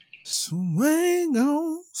Swing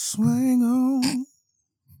on, swing on.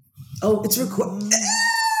 Oh, it's recording.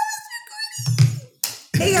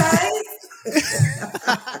 Hey guys.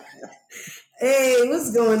 Hey,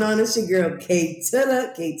 what's going on? It's your girl K to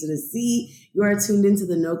the C. You are tuned into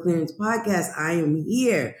the No Clearance Podcast. I am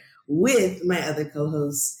here with my other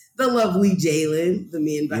co-host, the lovely Jalen, the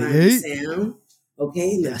man behind the sound.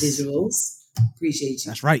 Okay, and the visuals. Appreciate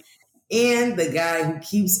you. That's right. And the guy who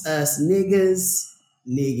keeps us niggas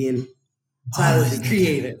nigging, Tyler, the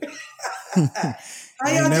creator.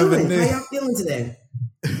 How y'all doing? How y'all feeling today?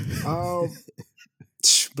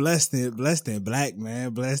 Blessed and black, man.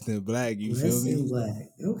 Blessed and black. You feel me? Black.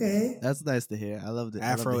 Okay. That's nice to hear. I love it.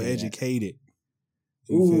 Afro educated.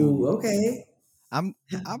 Ooh, okay. I'm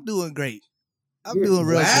doing great. I'm doing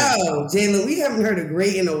real good. Wow, Jalen, we haven't heard a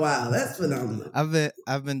great in a while. That's phenomenal.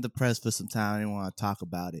 I've been depressed for some time. I didn't want to talk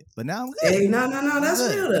about it, but now I'm good. Hey, no, that's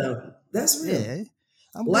real though. That's real. Yeah,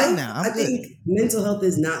 I'm good now. I think mental health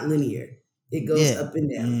is not linear. It goes up and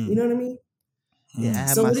down. You know what I mean? Yeah.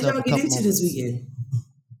 So what did y'all get into this weekend?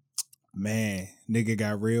 Man, nigga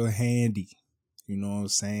got real handy. You know what I'm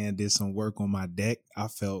saying? Did some work on my deck. I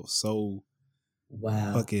felt so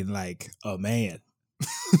fucking like a man.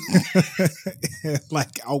 Like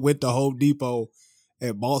I went to Home Depot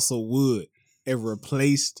and bought some wood and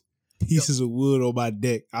replaced pieces of wood on my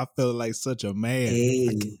deck. I felt like such a man.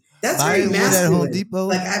 Hey, that's very masculine. At Home Depot.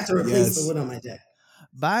 Like I have to replace the wood on my deck.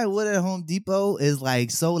 Buying wood at Home Depot is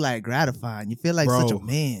like so like gratifying. You feel like such a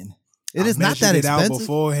man. It is not that expensive. Out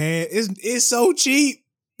beforehand. It's so cheap.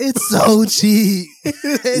 It's so cheap.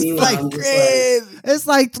 It's like crazy. It's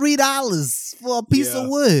like $3 for a piece of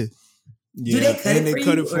wood. Yeah. Do they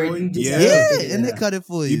cut it for you? Yeah, and they cut it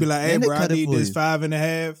for you. You be like, hey, bro, I need this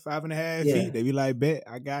 5.5 feet. They be like, bet,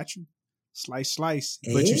 I got you. Slice.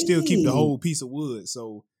 Hey. But you still keep the whole piece of wood.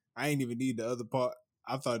 So I ain't even need the other part.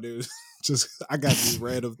 I thought it was just, I got this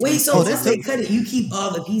random. Wait, so once they cut it, you keep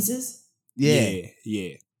all the pieces? Yeah.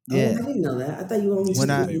 Oh, I didn't know that. I thought you only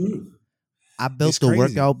I built the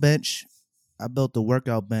workout bench. I built the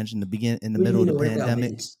workout bench in the middle of the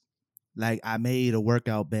pandemic. Bench? Like I made a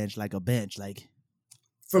workout bench, like a bench, like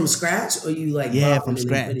from scratch, or you like from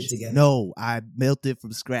scratch. Put it together? No, I built it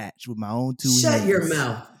from scratch with my own 2 hands. Shut your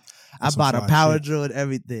mouth! I bought a power drill and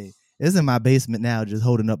everything. It's in my basement now, just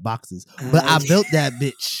holding up boxes. But I built that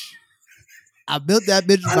bitch.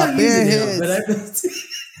 With my bare hands.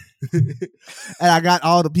 And I got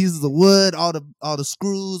all the pieces of wood, all the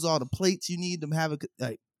screws, all the plates you need to have it.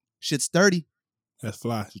 Like shit's sturdy. That's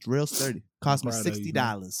fly. It's real sturdy. Cost me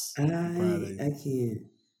 $60. I can't.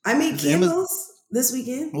 I made candles this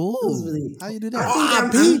weekend. Ooh, how you do that?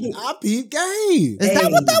 I peeped game. Is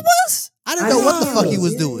that what that was? I didn't know what the fuck he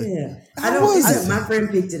was doing. My friend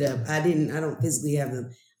picked it up. I don't physically have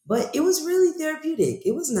them. But it was really therapeutic.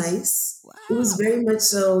 It was nice. Wow. It was very much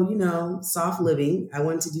so, soft living. I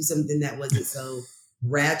wanted to do something that wasn't so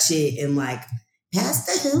ratchet and like, pass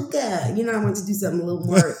the hookah. I wanted to do something a little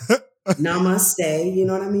more namaste. You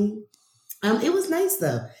know what I mean? It was nice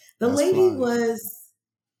though. That's lady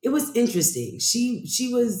it was interesting. She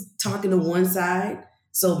was talking to one side.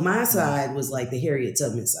 So my side was like the Harriet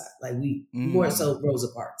Tubman side. Like we more so Rosa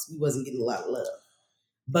Parks. We wasn't getting a lot of love.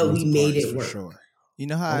 But Rosa we made it work. Sure. You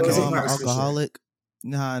know how I know I'm an alcoholic? You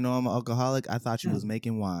know how I know I'm an alcoholic? I thought she was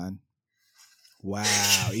making wine. Wow.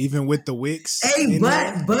 Even with the wicks? Hey,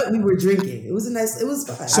 but we were drinking. It was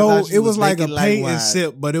fun. So it was like a paint and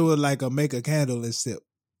sip, but it was like a make a candle and sip.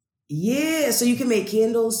 Yeah. So you can make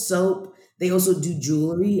candles, soap. They also do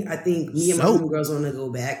jewelry. I think me and my homegirls want to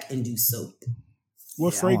go back and do soap.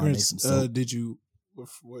 What fragrance did you...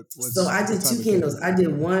 So I did 2 candles. I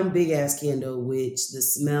did one big ass candle, which the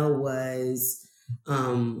smell was...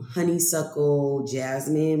 honeysuckle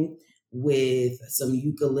jasmine with some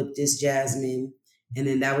eucalyptus jasmine, and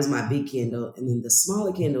then that was my big candle, and then the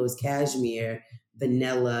smaller candle is cashmere,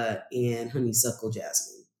 vanilla, and honeysuckle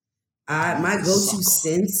jasmine. My go-to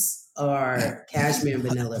scents are cashmere and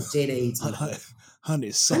vanilla. Jada hates me.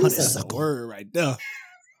 Honeysuckle word right there.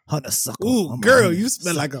 Honeysuckle. Ooh, girl, you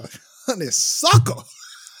smell like a honeysuckle.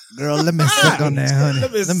 Girl, let me suck on that honey.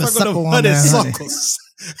 Let me suckle on that honey.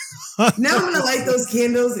 Now I'm gonna light those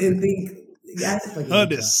candles and think,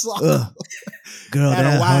 honeysuckle. Girl, add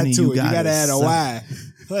that a Y honey to you it. got. You gotta add a Y.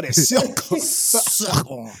 Honeysuckle.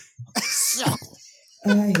 Suckle. I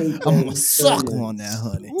hate that. I'm gonna suckle on that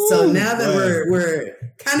honey. So now that we're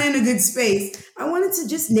kind of in a good space, I wanted to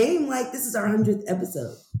just name this is our 100th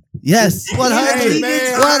episode. Yes, 100.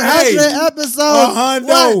 100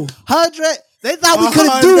 episodes. 100. They thought we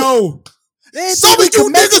couldn't do it. They Some of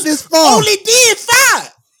you niggas this far. only did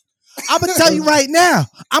 5. I'm gonna tell you right now.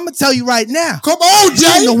 Come on,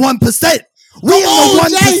 Jay. We in the 1%. We in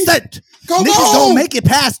the 1%. Niggas don't make it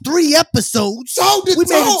past 3 episodes. We made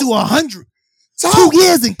it to 100. 2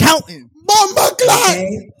 years and counting. Bomba clock.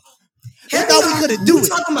 They thought we couldn't do it.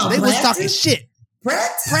 They was talking shit.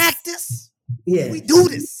 Practice. Yeah. We do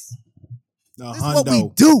this. No, this is what we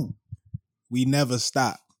do. We never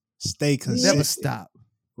stop. Stay consistent. Never stop.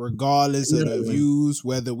 Regardless of the views,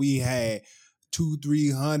 whether we had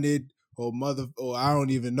 200-300 or I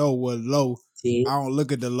don't even know what low. I don't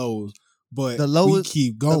look at the lows. But we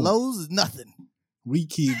keep going. The lows is nothing. We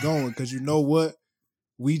keep going because you know what?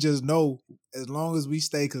 We just know as long as we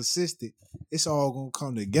stay consistent, it's all gonna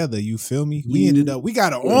come together. You feel me? We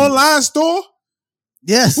got an online store.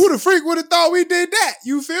 Yes. Who the freak would have thought we did that?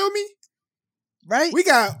 You feel me? Right? We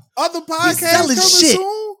got other podcasts coming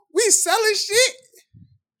soon. We selling shit.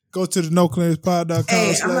 Go to the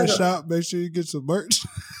NoClearancePod.com/shop. Make sure you get some merch.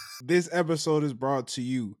 This episode is brought to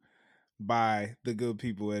you by the good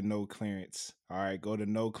people at No Clearance. All right, go to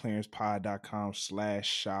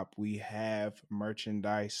NoClearancePod.com/shop. We have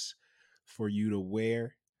merchandise for you to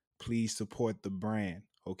wear. Please support the brand.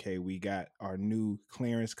 Okay, we got our new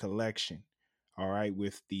clearance collection. All right,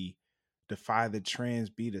 with the Defy the Trends,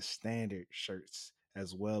 Be the Standard shirts,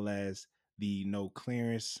 as well as the No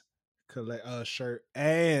Clearance shirt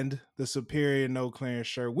and the Superior No Clearance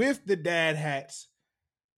shirt with the dad hats.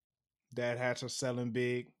 Dad hats are selling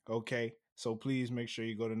big. Okay, so please make sure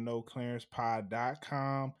you go to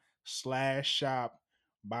NoClearancePod.com/shop.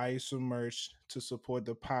 Buy you some merch to support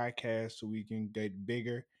the podcast so we can get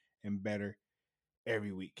bigger and better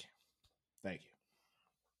every week. Thank you.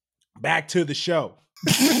 Back to the show.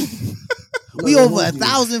 We over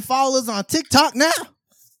 1,000 followers on TikTok now.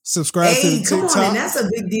 Subscribe to the TikTok. Come on, man. That's a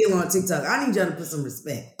big deal on TikTok. I need y'all to put some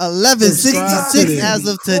respect. 1166 as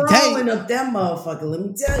of today. Crawling up that motherfucker, let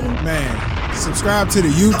me tell you. Man, subscribe to the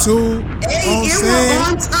YouTube. Hey, we're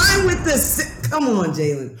on time with this. Come on,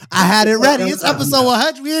 Jalen. I had it ready. It's episode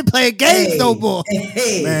 100. We ain't playing games no more.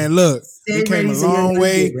 Man, look, we came a long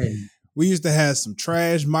way. We used to have some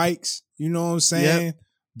trash mics. You know what I'm saying?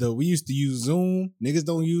 Yep. We used to use Zoom. Niggas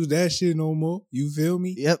don't use that shit no more. You feel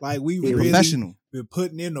me? Yep. Like we really professional. Been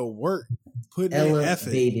putting in the work, putting in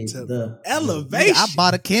effort to the elevation. I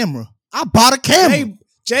bought a camera.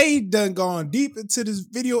 Jay done gone deep into this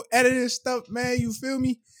video editing stuff, man. You feel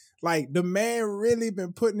me? Like the man really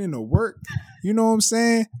been putting in the work. You know what I'm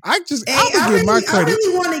saying? I give my credit. I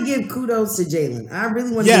really want to give kudos to Jalen. I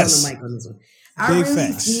really want to get on the mic on this one. I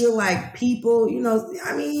really feel like people, you know,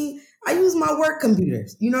 I mean, I use my work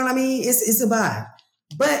computers. You know what I mean? It's a vibe.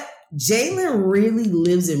 But Jalen really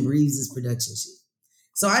lives and breathes this production shit.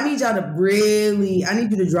 So I need y'all to I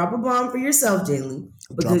need you to drop a bomb for yourself, Jalen,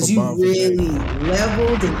 because you really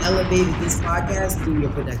leveled and elevated this podcast through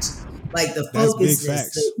your production. Like the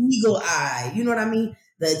focusness, the eagle eye, you know what I mean?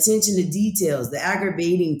 The attention to details, the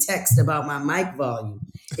aggravating text about my mic volume.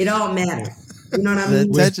 It all mattered. You know what I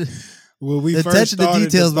mean? The attention to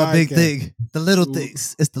details, my big thing. The little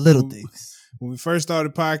things. It's the little things. When we first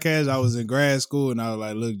started the podcast, I was in grad school and I was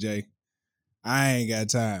like, look, Jay, I ain't got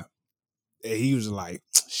time. And he was like,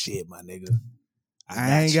 shit, my nigga.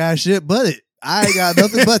 I ain't got shit but it. I ain't got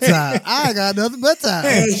nothing but time.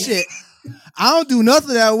 Hey, shit. I don't do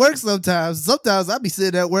nothing at work sometimes. Sometimes I be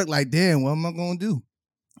sitting at work like, damn, what am I going to do?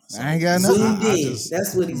 I ain't got nothing.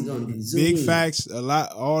 That's what he's going to do. Big facts.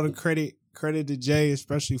 All the credit to Jay,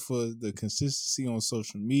 especially for the consistency on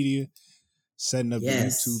social media, setting up the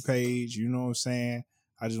YouTube page. You know what I'm saying?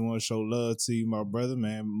 I just want to show love to you, my brother,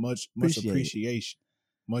 man. Much appreciation.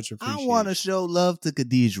 Much appreciation. I want to show love to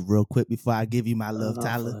Khadijah real quick before I give you my love,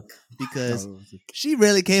 Tyler, because she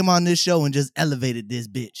really came on this show and just elevated this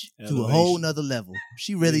bitch to a whole nother level.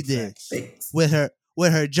 She really did. With her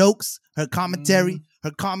jokes, her commentary,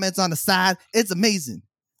 her comments on the side. It's amazing.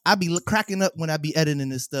 I be cracking up when I be editing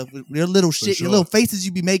this stuff. Your little shit, your little faces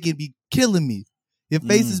you be making be killing me. Your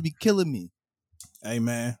faces be killing me. Hey,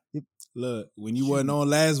 man. Look, when you wasn't on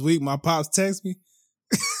last week, my pops text me.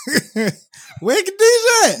 Where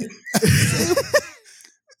Khadijah at?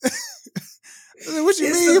 What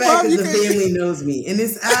you mean? The fact that the family knows me. And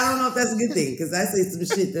I don't know if that's a good thing, because I say some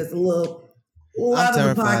shit that's a little I'm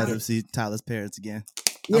terrified to see Tyler's parents again.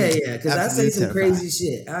 Yeah, because I say some crazy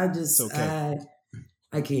shit. I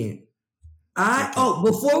can't.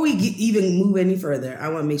 Before we even move any further, I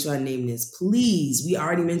want to make sure I name this. Please, we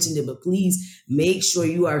already mentioned it, but please make sure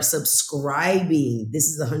you are subscribing. This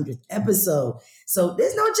is the 100th episode. So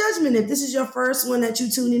there's no judgment if this is your first one that you're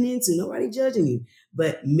tuning into. Nobody judging you.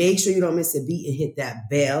 But make sure you don't miss a beat and hit that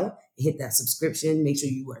bell, hit that subscription. Make sure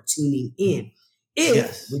you are tuning in.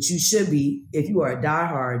 Which you should be, if you are a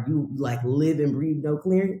diehard, you like live and breathe no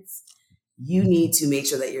clearance, you need to make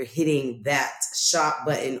sure that you're hitting that shop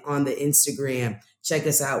button on the Instagram. Check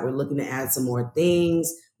us out. We're looking to add some more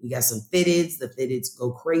things. We got some fitteds. The fitteds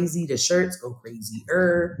go crazy. The shirts go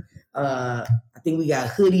crazier. I think we got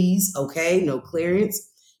hoodies. Okay, no clearance.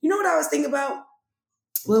 You know what I was thinking about?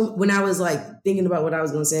 Well, when I was like thinking about what I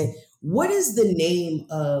was going to say, what is the name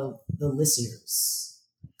of the listeners?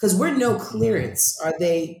 Because we're no clearance. Are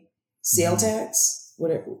they sale tax? What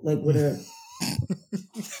are?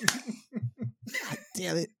 God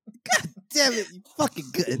damn it. God damn it. You fucking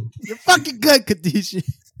good. You're fucking good, Khadijah.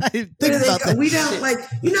 I didn't think about that. We don't like,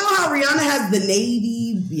 you know how Rihanna has the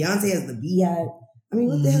Navy, Beyonce has the Beehive. I mean,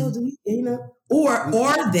 what the hell do we, Or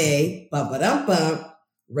are they,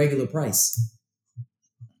 regular price?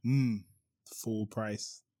 Full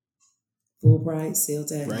price. Full price, sale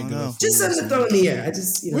tax. Regular. Just something to throw in the air. I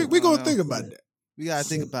just, we're going to think about that. We got to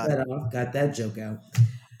think about it. Got that joke out.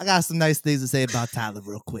 I got some nice things to say about Tyler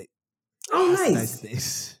real quick. Oh, nice. Nice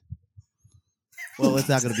things. Well, it's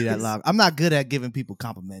not going to be that long. I'm not good at giving people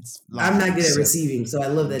compliments. I'm not good at receiving, so I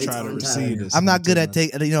love that it's on Tyler. I'm not good at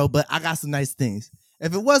taking, but I got some nice things.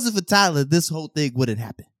 If it wasn't for Tyler, this whole thing wouldn't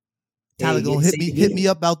happen. Tyler gonna hit me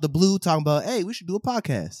up out the blue talking about, hey, we should do a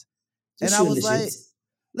podcast. And I was like,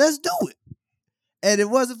 let's do it. And it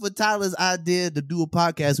wasn't for Tyler's idea to do a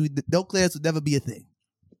podcast, No Clearance would never be a thing.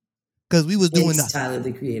 Because we was doing nothing. Tyler,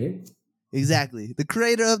 the creator. Exactly. The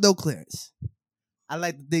creator of No Clearance. I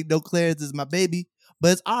like to think No Clearance is my baby,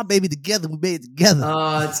 but it's our baby together. We made it together.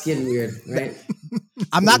 Oh, it's getting weird, right?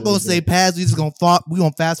 I'm not going to say past. We're going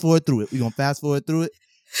to fast forward through it. We're going to fast forward through it.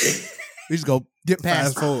 We just go get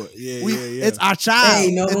past forward. Yeah. It's our child.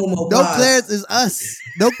 Hey, no Clearance is us.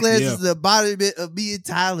 No Clearance is the embodiment of me and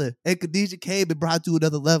Tyler. And Khadijah came and brought to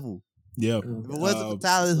another level. Yeah. If it wasn't for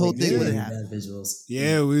Tyler, this whole thing wouldn't happen.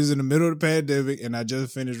 Yeah, we was in the middle of the pandemic, and I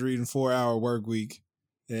just finished reading 4 Hour Work Week,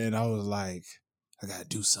 and I was like, I gotta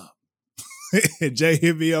do something. And Jay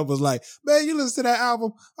hit me up, was like, man, you listen to that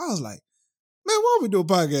album? I was like, man, why don't we do a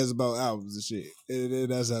podcast about albums and shit?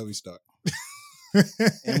 And that's how we start.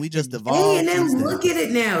 And we just evolved. Hey, and then look at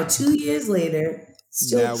it now, 2 years later,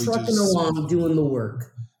 still trucking along, doing the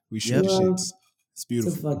work. We shoot shits. It's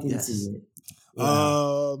beautiful. To fucking see it. Wow.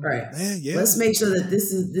 All right. Yeah. Let's make sure that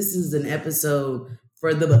this is an episode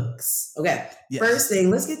for the books. Okay. Yes. First thing,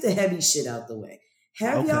 let's get the heavy shit out the way.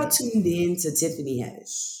 Have y'all tuned in to Tiffany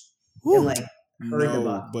Haddish? And heard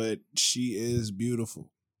about but she is beautiful.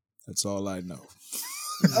 That's all I know.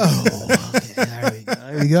 Okay,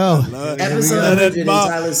 there we go. Episode 100 and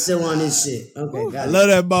Tyler's still on his shit. Okay, I love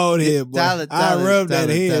that bald head, boy. Tyler, I rub that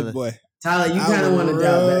head, boy. Tyler, you kind of want to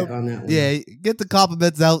dial back on that one. Yeah, get the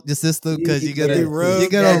compliments out your system because you're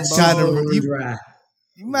gonna try to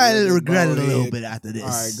you might regret it a little bit after this. All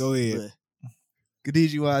right, go ahead.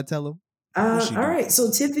 Khadijah, you want to tell him? All right,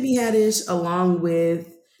 so Tiffany Haddish, along with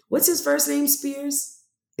what's his first name? Spears.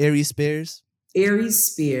 Aries Spears. Aries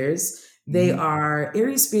Spears. They are.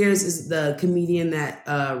 Aries Spears is the comedian that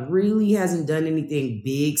really hasn't done anything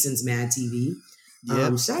big since Mad TV.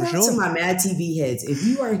 Shout out to my Mad TV heads. If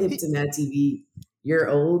you are hip to Mad TV, you're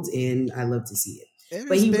old, and I love to see it.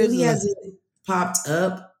 But he really hasn't popped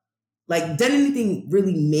up, done anything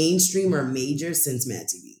really mainstream or major since Mad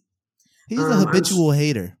TV. He's a habitual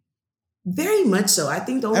hater. Very much so. I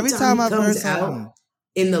think the only time he comes out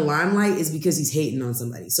in the limelight is because he's hating on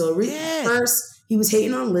somebody. So first, he was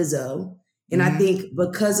hating on Lizzo. And I think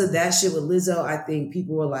because of that shit with Lizzo, I think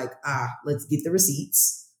people were like, let's get the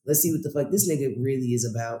receipts. Let's see what the fuck this nigga really is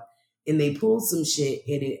about. And they pulled some shit,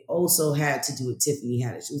 and it also had to do with Tiffany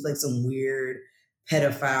Haddish. It was like some weird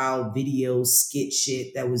pedophile video skit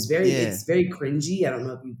shit that was it's very cringy. I don't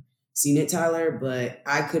know if you've seen it, Tyler, but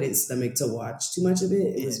I couldn't stomach to watch too much of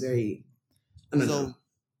it. It was very, I don't know.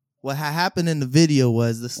 What happened in the video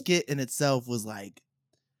was the skit in itself was like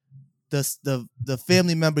the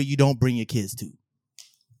family member you don't bring your kids to.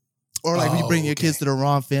 Or you bring your kids to the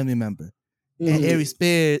wrong family member. And Aries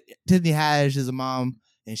Spears, Tiffany Haddish is a mom,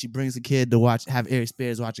 and she brings a kid to have Aries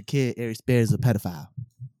Spears watch a kid. Aries Spears is a pedophile.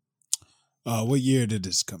 What year did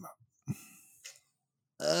this come out?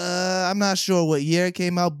 I'm not sure what year it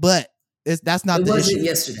came out, but that's not the issue.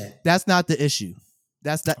 Yesterday. That's not the issue.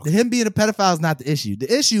 That's not him being a pedophile is not the issue.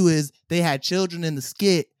 The issue is they had children in the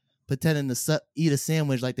skit pretending to eat a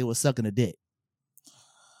sandwich like they were sucking a dick.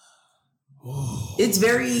 It's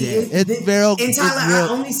very, and Tyler, I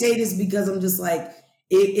only say this because I'm just like,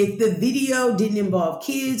 if the video didn't involve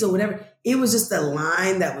kids or whatever, it was just a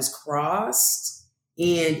line that was crossed,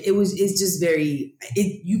 and it's just very,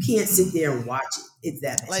 you can't sit there and watch it. It's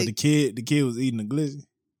that bad. So the kid was eating a glizzy?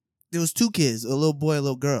 There was 2 kids, a little boy, a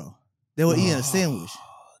little girl. They were eating a sandwich.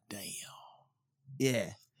 Damn.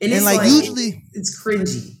 Yeah. And it's like usually it's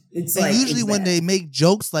cringy. It's and like usually when they make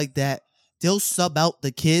jokes like that, they'll sub out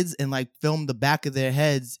the kids and like film the back of their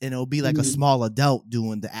heads, and it'll be like a small adult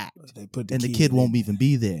doing the act. They put the kid won't even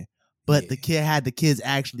be there. But the kid had the kids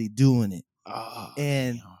actually doing it.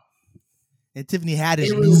 And Tiffany Haddish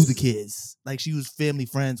knew the kids. Like she was family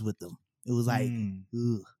friends with them. It was like,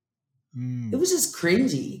 ugh. It was just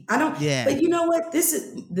cringy. But you know what? This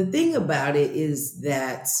is the thing about it is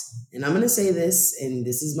that, and I'm going to say this, and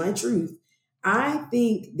this is my truth. I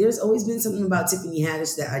think there's always been something about Tiffany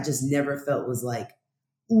Haddish that I just never felt was like,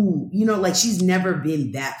 ooh, like she's never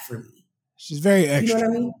been that for me. She's very extra. You know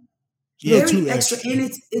what I mean? Very extra.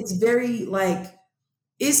 And it's very like,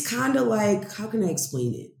 it's kind of like, how can I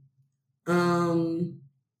explain it?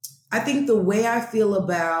 I think the way I feel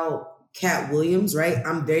about Cat Williams, right?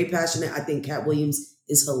 I'm very passionate. I think Cat Williams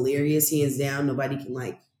is hilarious, hands down. Nobody can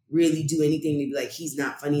like really do anything to be like, he's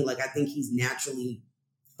not funny. Like, I think he's naturally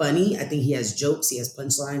funny. I think he has jokes. He has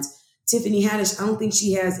punchlines. Tiffany Haddish, I don't think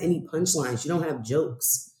she has any punchlines. She don't have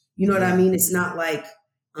jokes. You know what I mean? It's not like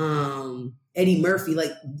Eddie Murphy.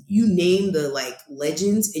 Like, you name the like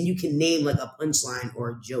legends and you can name like a punchline or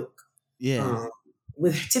a joke. Yeah.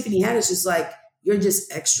 With Tiffany Haddish, it's like, you're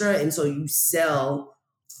just extra. And so you sell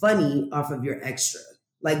funny off of your extra.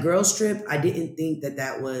 Like Girls Trip, I didn't think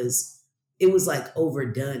that was, it was like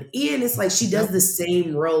overdone. And it's like she does the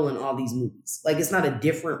same role in all these movies. Like it's not a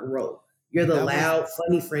different role. You're the loud,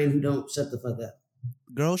 funny friend who don't shut the fuck up.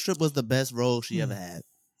 Girls Trip was the best role she ever had.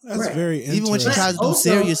 That's very interesting. Even when she tries to do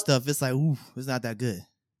serious stuff, it's like, ooh, it's not that good.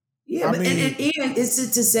 Yeah, and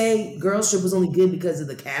it's to say Girls Trip was only good because of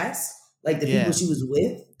the cast, like the people she was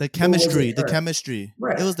with. The chemistry.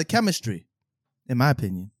 Right. It was the chemistry. In my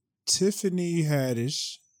opinion, Tiffany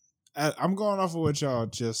Haddish, I'm going off of what y'all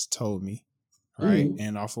just told me, right?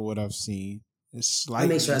 And off of what I've seen. It's slightly, I'll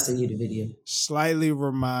make sure I send you the video. Slightly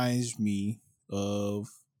reminds me of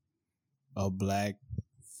a black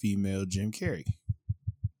female Jim Carrey.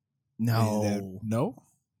 No?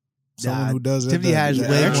 Someone who does it. Tiffany Haddish is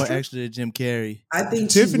way more extra than Jim Carrey. I think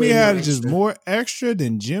Tiffany Haddish is more extra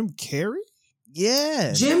than Jim Carrey?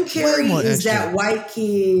 Yeah. Jim Carrey is that white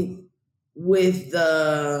kid with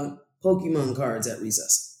the Pokemon cards at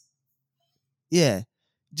recess. Yeah.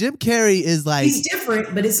 Jim Carrey is like... He's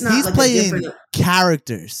different, but it's not he's like playing a different...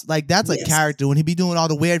 characters. Like, that's a character when he be doing all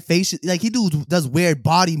the weird faces. Like, he does weird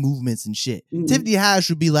body movements and shit. Tiffany Haddish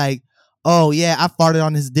would be like, oh, yeah, I farted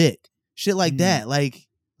on his dick. Shit like that. Like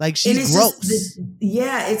she's gross.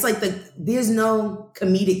 It's like there's no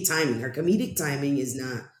comedic timing. Her comedic timing is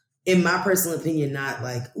not, in my personal opinion, not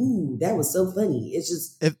like, ooh, that was so funny. It's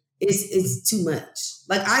just... It's too much.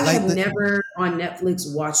 Like I have never on Netflix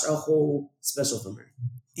watched a whole special from her.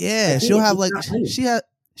 Yeah, she'll have like she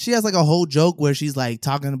has like a whole joke where she's like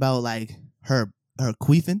talking about like her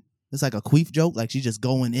queefing. It's like a queef joke. Like she's just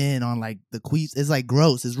going in on like the queefs. It's like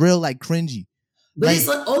gross. It's real like cringy. But it's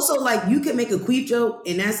like, also like you can make a queef joke,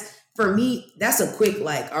 and that's for me. That's a quick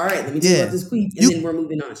like. All right, let me tell you about this queef, and then we're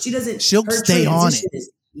moving on. She doesn't. She'll stay on it.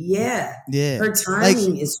 Yeah. Her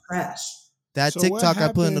timing is trash. That TikTok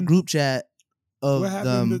I put in the group chat of what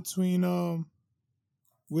happened between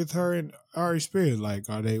with her and Ari Spears? Like,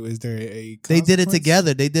 is there a consequence? They did it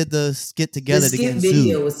together. They did the skit together. The skit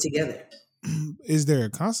video was together. Is there a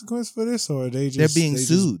consequence for this, or are they just? They're being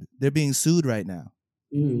sued. They're being sued right now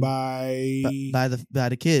by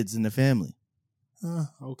the kids and the family.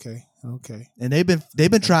 Okay. And they've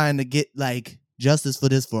been trying to get like justice for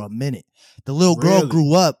this for a minute. The little girl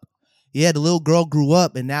grew up. Yeah, the little girl grew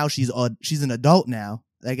up, and now she's an adult now.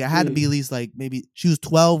 Like, it had to be at least, like, maybe... She was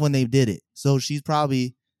 12 when they did it. So she's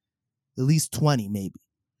probably at least 20, maybe.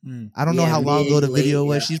 I don't know how long ago the video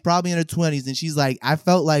was. She's probably in her 20s, and she's like... I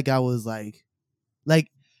felt like I was, like...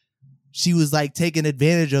 Like, she was, like, taken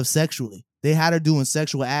advantage of sexually. They had her doing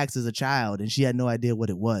sexual acts as a child, and she had no idea what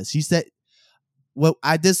it was. She said... Well,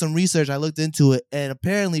 I did some research. I looked into it, and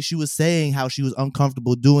apparently she was saying how she was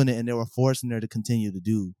uncomfortable doing it, and they were forcing her to continue to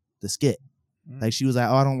do the skit. Like she was like,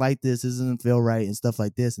 oh, I don't like this doesn't feel right and stuff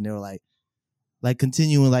like this, and they were like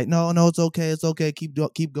continuing like, no, it's okay, keep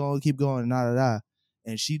going,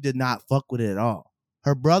 and she did not fuck with it at all.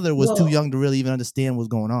 Her brother was too young to really even understand what's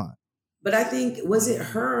going on. But I think, was it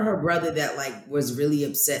her or her brother that like was really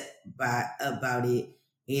upset about it,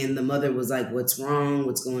 and the mother was like, what's wrong,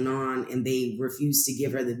 what's going on, and they refused to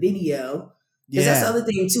give her the video? Because that's the other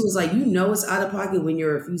thing too, is like, it's out of pocket when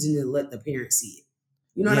you're refusing to let the parents see it.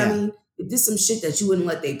 You know what I mean? If there's some shit that you wouldn't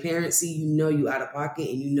let their parents see, you out of pocket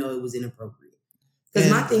and it was inappropriate.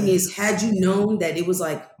 Because my thing is, had you known that it was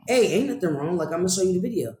like, hey, ain't nothing wrong, like I'm gonna show you the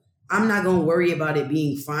video, I'm not going to worry about it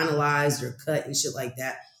being finalized or cut and shit like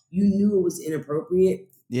that. You knew it was inappropriate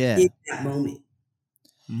in that moment.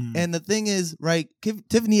 And the thing is, right,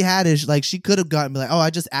 Tiffany Haddish, like, she could have gotten me like, oh,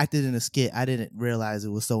 I just acted in a skit. I didn't realize it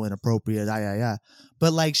was so inappropriate.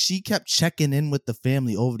 But, like, she kept checking in with the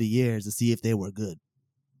family over the years to see if they were good,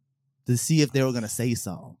 to see if they were going to say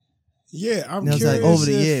something. Yeah, I'm curious. Like, over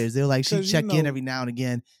the years, they were like, she'd check in every now and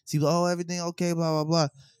again, see, oh, everything okay, blah, blah, blah.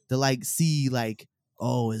 To, like, see, like,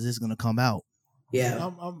 oh, is this going to come out?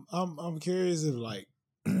 Yeah. I'm curious if, like,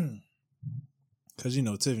 because,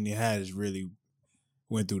 Tiffany Haddish really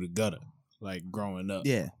went through the gutter, like, growing up.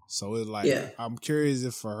 Yeah. So it's like, I'm curious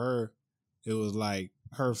if for her, it was like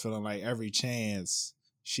her feeling like every chance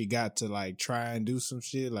she got to, like, try and do some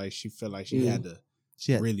shit, like, she felt like she had to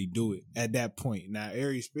really do it at that point. Now,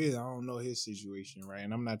 Aries Spears, I don't know his situation, right?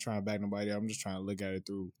 And I'm not trying to back nobody up. I'm just trying to look at it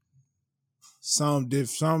through some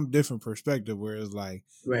different perspective where it's like,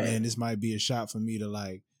 man, this might be a shot for me to,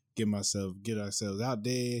 like, get ourselves out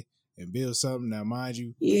there and build something. Now, mind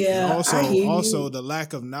you, also the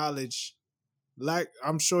lack of knowledge,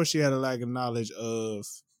 I'm sure she had a lack of knowledge of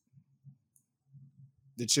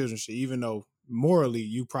the children's shit, even though morally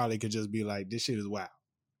you probably could just be like, this shit is wild.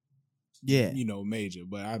 Yeah. Major.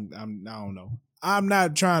 But I don't know. I'm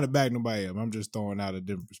not trying to back nobody up. I'm just throwing out a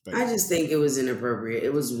different perspective. I just think it was inappropriate.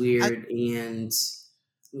 It was weird and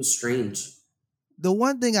it was strange. The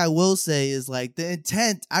one thing I will say is, like, the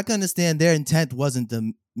intent, I can understand their intent wasn't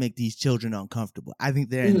to make these children uncomfortable. I think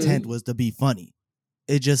their intent was to be funny.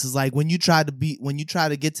 It just is like when you try to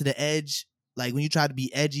get to the edge, like when you try to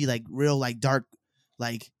be edgy, like real, like dark,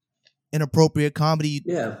 like inappropriate comedy.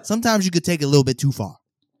 Yeah. Sometimes you could take it a little bit too far.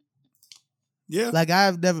 Yeah.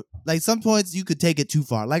 Like some points you could take it too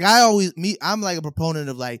far. Like I'm like a proponent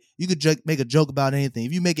of, like, you could make a joke about anything.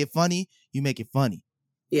 If you make it funny, you make it funny.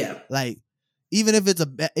 Yeah. Like, even if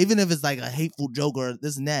it's like a hateful joke or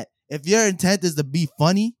this and that, if your intent is to be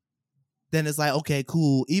funny, then it's like, okay,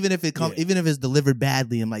 cool. Even if it's delivered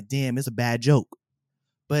badly, I'm like, damn, it's a bad joke.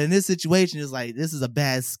 But in this situation, it's like, this is a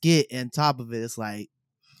bad skit, and top of it, it's like,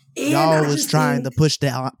 y'all was trying to push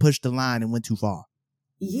the line and went too far.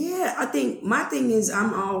 Yeah, I think my thing is,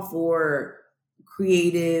 I'm all for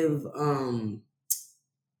creative,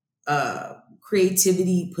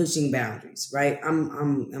 creativity pushing boundaries, right?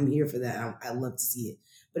 I'm here for that. I love to see it.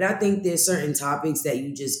 But I think there's certain topics that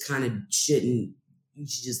you just kind of you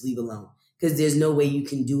should just leave alone, because there's no way you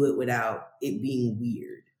can do it without it being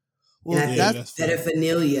weird. Well, and I think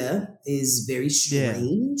pedophilia is very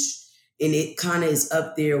strange, and it kind of is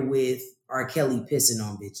up there with R. Kelly pissing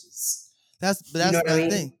on bitches. That's the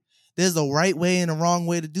thing. There's a right way and a wrong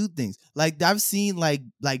way to do things. Like, I've seen like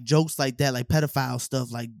jokes like that, like pedophile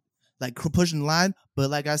stuff, like pushing the line. But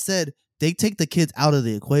like I said, they take the kids out of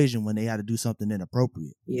the equation when they had to do something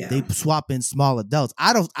inappropriate. Yeah. They swap in small adults.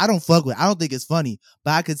 I don't fuck with it. I don't think it's funny,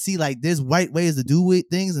 but I could see, like, there's right ways to do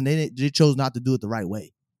things, and they chose not to do it the right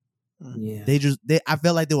way. Yeah. I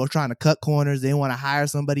felt like they were trying to cut corners. They didn't want to hire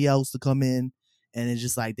somebody else to come in, and it's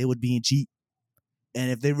just like they were being cheap. And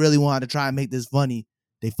if they really wanted to try and make this funny,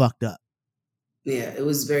 they fucked up. Yeah, it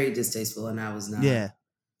was very distasteful, and I was not. Yeah,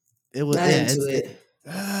 it was not into it.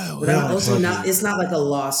 But I'm also not. It's not like a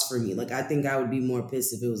loss for me. Like, I think I would be more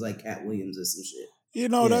pissed if it was like Cat Williams or some shit.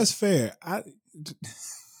 That's fair. I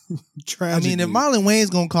mean, if Marlon Wayne's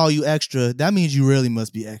gonna call you extra, that means you really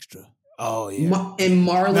must be extra. Oh yeah. And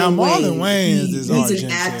Marlon Wayans is he's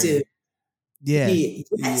an active. Yeah.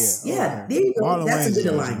 Yeah. There you go. Marlon That's Wayans a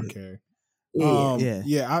good alignment.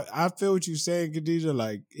 I feel what you're saying, Khadijah.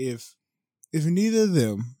 Like, if neither of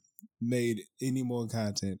them made any more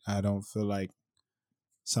content, I don't feel like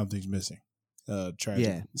something's missing.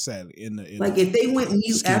 Tragic, sadly. If they went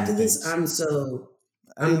mute after this, I'm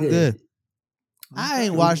good. I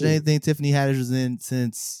ain't watched anything Tiffany Haddish was in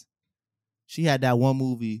since she had that one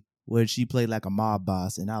movie where she played like a mob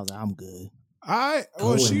boss, and I was like, I'm good.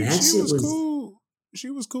 She was cool. She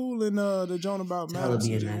was cool in the joint about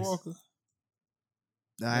Madison Walker.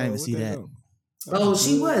 I didn't even see that.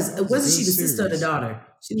 She was. Wasn't she the sister or the daughter?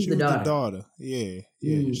 She was the daughter. Yeah.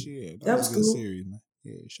 That was a cool. Good series, man.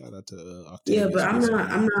 Yeah, shout out to Octavia. Yeah, but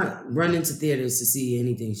I'm not running to theaters to see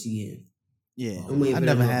anything she in. Yeah, I'm waiting for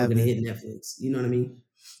that motherfucker to hit Netflix. You know what I mean?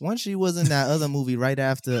 Once she was in that other movie right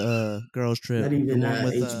after Girls Trip. Not even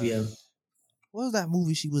with, HBO. What was that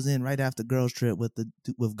movie she was in right after Girls Trip with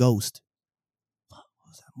Ghost? What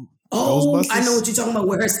was that movie? Oh, I know what you're talking about.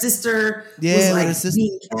 Where her sister was like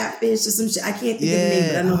being catfish or some shit. I can't think of the name,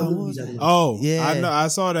 but I know the movie you're talking about. Oh, yeah. I know. I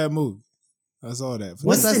saw that movie. I saw that.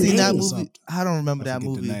 Once I seen that movie, I don't remember that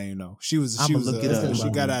movie. The name, no. She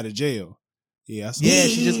got out of jail. Yeah,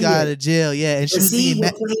 she just got out of jail. Yeah, and she was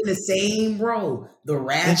playing the same role. The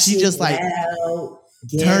rap, and she just like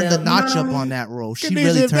turned the notch up on that role. She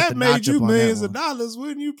really turned the notch up on that role. If that made you millions of dollars,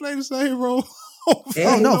 wouldn't you play the same role?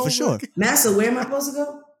 Oh no, for sure. Massa, where am I supposed to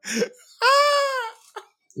go?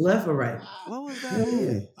 Left or right? What was that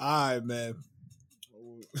movie? All right, man.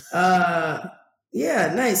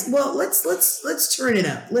 Yeah, nice. Well, let's turn it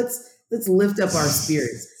up. Let's lift up our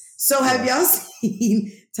spirits. So, have y'all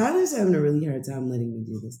seen? Tyler's having a really hard time letting me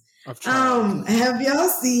do this. Have y'all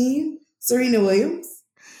seen Serena Williams?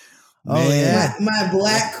 Oh yeah, my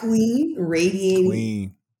black queen, radiating.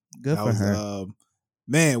 Queen. Good for her.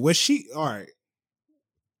 Man, was she all right?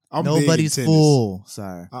 Nobody's fool.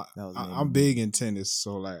 Sorry, I'm big in tennis,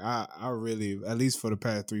 so like I really, at least for the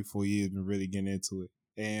past 3-4 years, been really getting into it.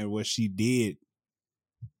 And what she did,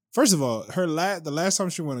 first of all, the last time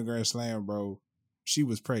she won a Grand Slam, bro, she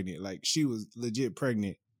was pregnant. Like she was legit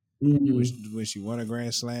pregnant when she won a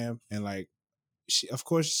Grand Slam, and like of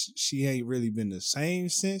course, she ain't really been the same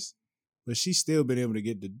since, but she's still been able to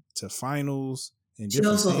get to finals. And she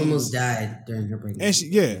also almost died during her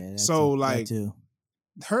pregnancy. And so like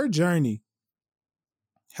her journey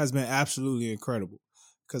has been absolutely incredible.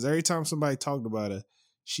 Because every time somebody talked about her,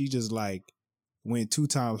 she just like went 2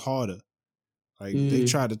 times harder. Like they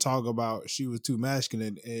tried to talk about she was too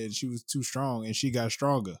masculine and she was too strong, and she got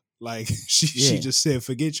stronger. Like she just said,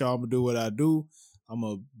 "Forget y'all, I'm gonna do what I do. I'm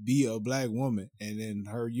gonna be a black woman." And then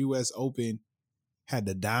her U.S. Open had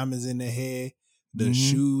the diamonds in the head, the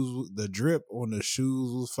shoes, the drip on the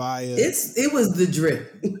shoes was fire. It was the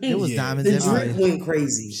drip. It was diamonds. The drip went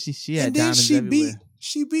crazy. She had diamonds everywhere.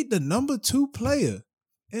 She beat the number 2 player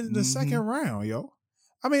in the second round, yo.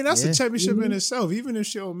 I mean, that's a championship in itself. Even if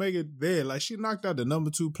she don't make it there, like she knocked out the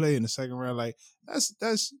number 2 player in the second round. Like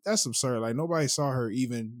that's absurd. Like nobody saw her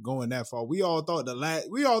even going that far. We all thought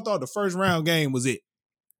the first round game was it.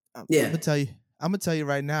 Yeah, I'm gonna tell you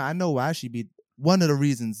right now. I know why she beat. One of the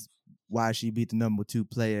reasons why she beat the number 2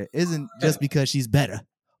 player isn't just because she's better,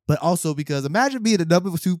 but also because imagine being the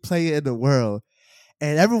number 2 player in the world,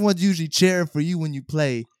 and everyone's usually cheering for you when you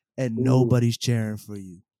play, and nobody's cheering for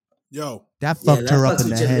you. Yo, that fucked her up in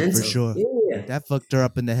the head for sure. Yeah. That fucked her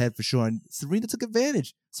up in the head for sure. And Serena took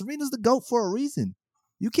advantage. Serena's the GOAT for a reason.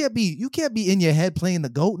 You can't be in your head playing the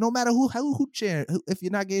GOAT, no matter who cheering, if you're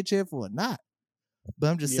not getting cheered for or not.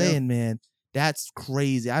 But I'm just saying, man, that's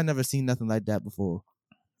crazy. I've never seen nothing like that before.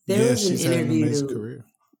 There was an interview.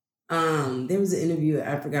 There was an interview.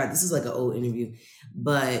 I forgot. This is like an old interview,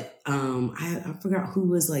 but I forgot who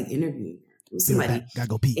was like interviewing her. It was somebody. Gotta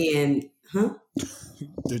go pee. And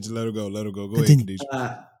Did you let her go? Let her go. Go ahead,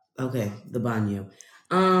 Khadijah. Okay, the banyo.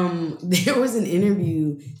 There was an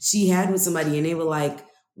interview she had with somebody, and they were like,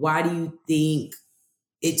 "Why do you think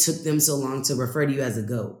it took them so long to refer to you as a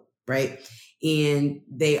GOAT?" Right? And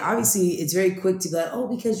they obviously, it's very quick to go,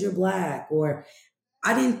 "Oh, because you're black," or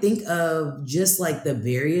I didn't think of just like the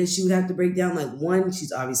barriers she would have to break down. Like one,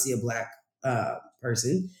 she's obviously a black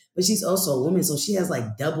person, but she's also a woman, so she has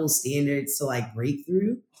like double standards to like break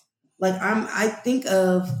through. Like I think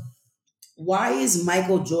of why is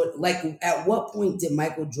Michael Jordan, like at what point did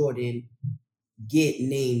Michael Jordan get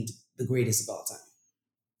named the greatest of all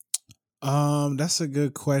time? That's a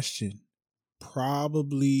good question.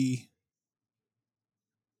 Probably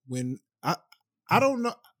when I don't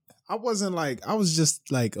know. I was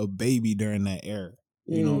just like a baby during that era.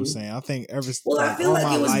 You know what I'm saying? I think I feel like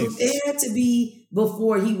it had to be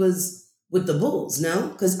before he was with the Bulls, no?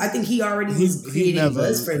 Because I think he already was creating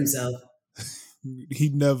buzz for himself. He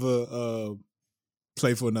never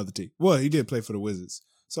played for another team. Well, he did play for the Wizards.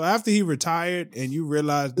 So after he retired and you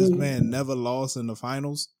realize this man never lost in the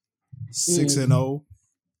finals, 6-0,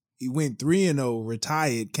 he went 3-0,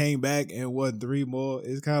 retired, came back and won 3 more.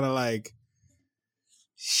 It's kind of like,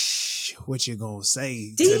 what you gonna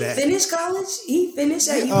say to that? Did he finish college? He finished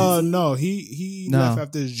at UNC? No, he left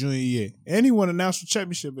after his junior year. And he won a national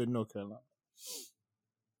championship in North Carolina.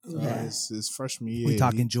 His freshman year. We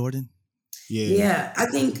talking Jordan? Yeah. I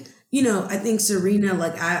think Serena,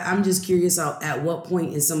 like I'm just curious at what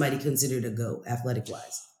point is somebody considered a GOAT athletic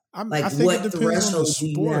wise? Like what threshold do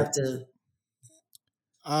you have to?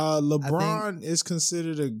 LeBron is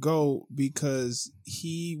considered a GOAT because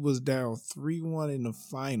he was down 3-1 in the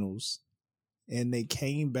finals and they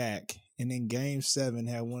came back, and in game 7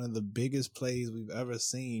 had one of the biggest plays we've ever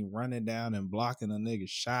seen, running down and blocking a nigga's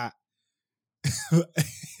shot.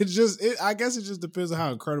 I guess it just depends on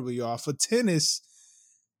how incredible you are. For tennis,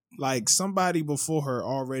 like somebody before her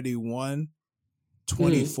already won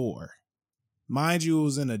 24. Mind you, it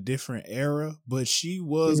was in a different era, but she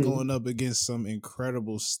was going up against some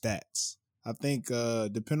incredible stats. I think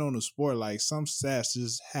depending on the sport, like some stats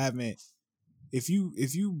just haven't. If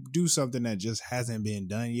you do something that just hasn't been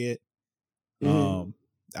done yet,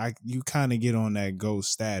 you kind of get on that GOAT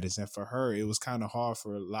status. And for her, it was kind of hard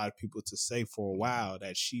for a lot of people to say for a while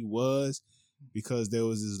that she was, because there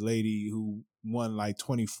was this lady who won like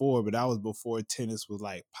 24, but that was before tennis was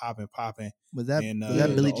like popping. Was that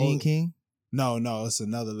Billie Jean King? No, it's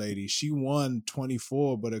another lady. She won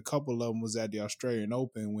 24, but a couple of them was at the Australian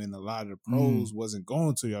Open when a lot of the pros wasn't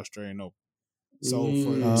going to the Australian Open. So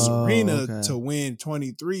for Serena to win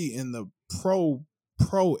 23 in the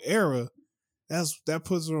pro era, that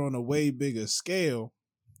puts her on a way bigger scale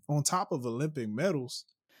on top of Olympic medals.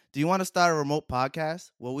 Do you want to start a remote podcast?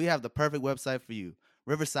 Well, we have the perfect website for you.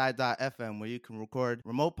 Riverside.fm, where you can record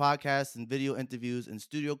remote podcasts and video interviews in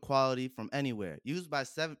studio quality from anywhere. Used by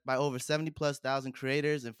over 70,000+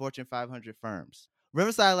 creators and Fortune 500 firms.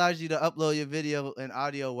 Riverside allows you to upload your video and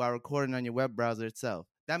audio while recording on your web browser itself.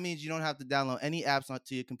 That means you don't have to download any apps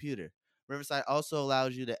onto your computer. Riverside also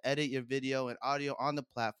allows you to edit your video and audio on the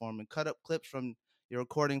platform and cut up clips from your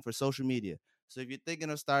recording for social media. So if you're thinking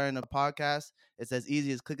of starting a podcast, it's as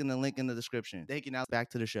easy as clicking the link in the description. Thank you. Now back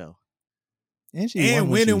to the show. And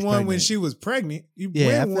winning one when she was pregnant. You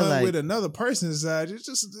win one with another person's side. It's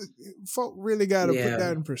just folk really got to put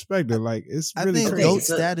that in perspective. Like it's really crazy. GOAT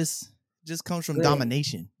status just comes from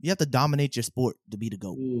domination. You have to dominate your sport to be the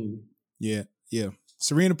GOAT. Yeah.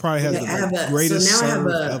 Serena probably has the greatest serve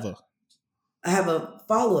ever. I have a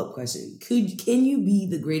follow-up question. Can you be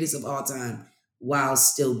the greatest of all time while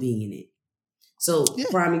still being in it? So,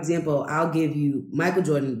 prime example, I'll give you Michael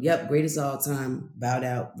Jordan. Yep, greatest of all time, bowed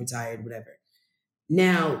out, retired, whatever.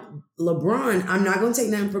 Now, LeBron, I'm not going to take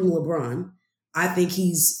nothing from LeBron. I think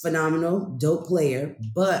he's phenomenal, dope player,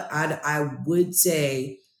 but I would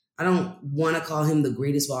say I don't want to call him the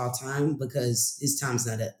greatest of all time because his time's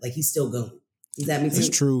not up. Like, he's still going. Does that make sense?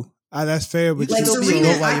 It's true. That's fair, but like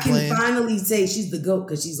Serena, I can finally say she's the GOAT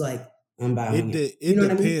because she's like, I'm bowing. It depends.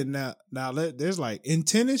 I mean? Now, there's like in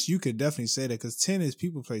tennis, you could definitely say that because tennis,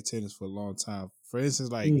 people play tennis for a long time. For instance,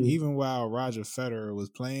 like even while Roger Federer was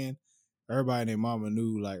playing, everybody and their mama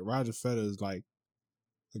knew like Roger Federer is like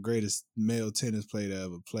the greatest male tennis player to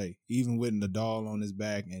ever play. Even with Nadal on his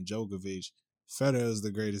back and Djokovic, Federer is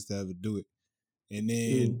the greatest to ever do it. And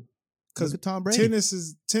then because tennis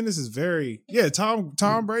is very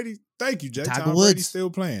Tom Brady. Thank you, Jay. Tom Brady's still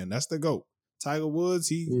playing. That's the GOAT. Tiger Woods,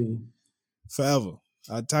 he forever.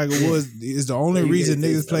 Tiger Woods is the only reason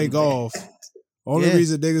niggas play golf. Only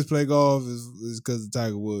reason niggas play golf is because of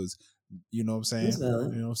Tiger Woods. You know what I'm saying? You know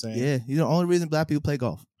what I'm saying? Yeah, he's the only reason black people play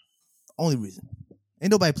golf. Only reason.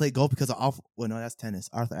 Ain't nobody play golf because of that's tennis.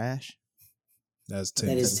 Arthur Ashe. That's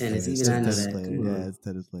tennis. That is tennis. Even I know that. Yeah, it's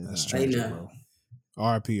tennis player. That's strange, bro.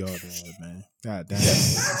 RP all that, man. God damn.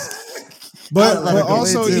 But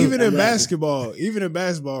also, even in basketball,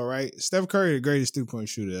 right? Steph Curry, the greatest 3-point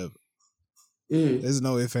shooter ever. There's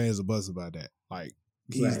no ifs, ands, or buts about that. Like,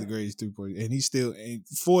 he's the greatest 3-point, and he's still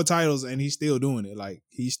 4 titles, and he's still doing it. Like,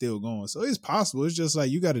 he's still going. So it's possible. It's just like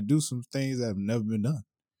you got to do some things that have never been done.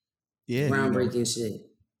 Yeah, groundbreaking shit.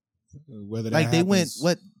 Whether that like happens, they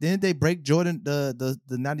went, didn't they break Jordan the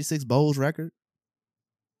 96 Bulls record?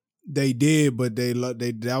 They did, but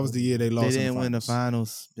that was the year they lost. They didn't win the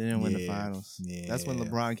finals. Yeah, that's when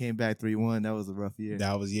LeBron came back 3-1. That was a rough year.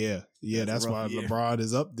 That's why LeBron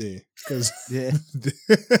is up there. Cause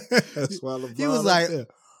that's why LeBron.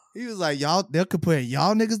 He was like, y'all. They're comparing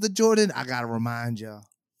y'all niggas to Jordan. I gotta remind y'all.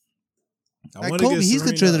 Like Kobe, he's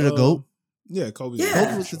considered a GOAT. Yeah, Kobe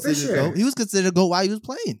was considered a GOAT. He was considered a GOAT while he was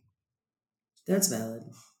playing. That's valid.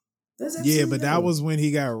 Yeah, but that was when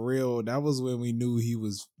he got real. That was when we knew he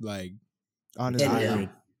was like on his island.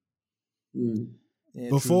 Yeah,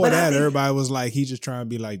 before that, everybody was like, he just trying to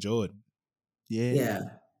be like Jordan. Yeah.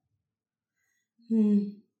 Yeah. I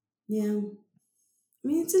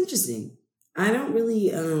mean, it's interesting. I don't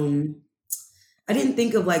really, I didn't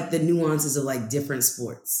think of like the nuances of like different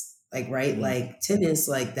sports. Like, right? Like tennis,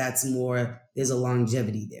 like that's more, there's a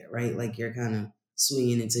longevity there, right? Like you're kind of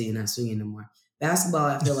swinging until you're not swinging no more. Basketball,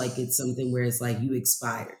 I feel like it's something where it's like you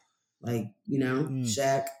expired. Like, you know,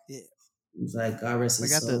 Shaq. Yeah. It's like, God rest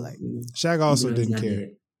his soul. Shaq also didn't care.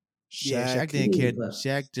 Shaq didn't care.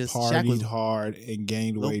 Shaq just partied hard and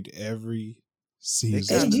gained weight every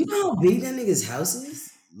season. Hey, do you know how big that nigga's house is?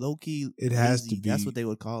 Low key. It has to be. That's what they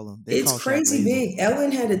would call him. It's crazy big.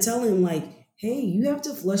 Ellen had to tell him, like, hey, you have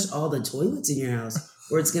to flush all the toilets in your house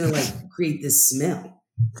or it's going to, like, create this smell.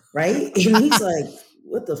 Right? And he's like,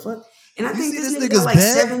 what the fuck? And I think this nigga got like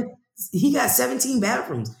he got 17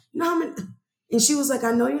 bathrooms. You know how many? And she was like,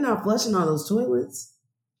 I know you're not flushing all those toilets.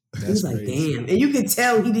 He was like, damn. And you could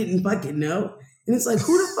tell he didn't fucking know. And it's like,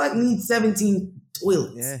 who the fuck needs 17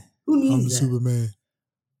 toilets? Yeah. Who needs that? Superman.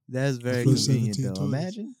 That's very convenient, though.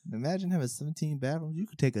 Imagine having 17 bathrooms. You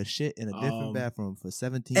could take a shit in a different bathroom for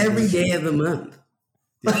 17 every day of the month.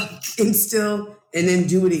 Like, and then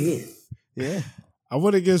do it again. Yeah. I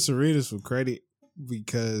want to give Serena some credit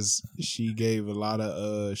because she gave a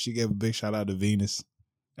big shout out to Venus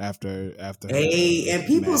after. Hey, and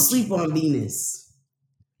people sleep on Venus.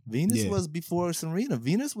 Venus was before Serena.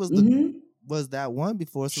 Venus was was that one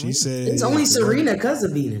before Serena. She said it's only Serena because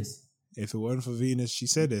of Venus. If it wasn't for Venus, she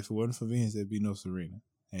said that if it wasn't for Venus, there'd be no Serena.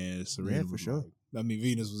 And Serena, for sure.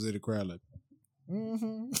 Venus was in the crowd like,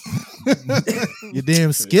 you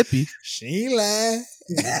damn Skippy. She ain't lying.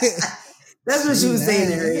 That's what she was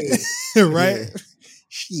saying in her head. Right?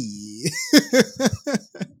 She.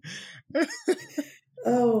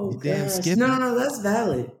 Oh, gosh. No, that's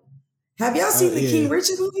valid. Have y'all seen the King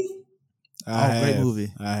Richard movie? Great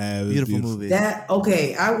movie. I have. Beautiful movie.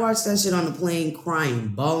 I watched that shit on the plane crying,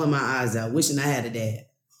 bawling my eyes out, wishing I had a dad.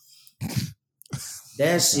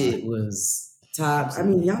 That shit was top. I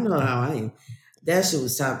mean, y'all know how I am. That shit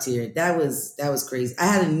was top tier. That was crazy. I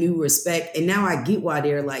had a new respect, and now I get why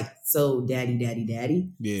they're like, so daddy.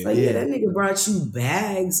 Yeah. Like, that nigga brought you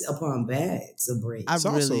bags upon bags of braids. I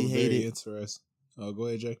really hate it. Interesting. Oh, go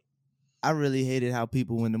ahead, Jay. I really hated how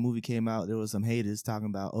people, when the movie came out, there was some haters talking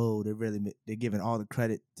about, they're giving all the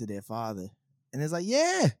credit to their father. And it's like,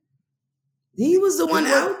 yeah. He was the one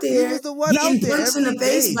out there. He was the one out there. Punched in the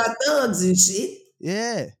face by thugs and shit.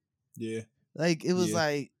 Yeah. Yeah. Like, it was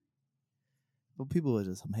like, but people were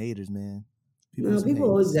just some haters, man. People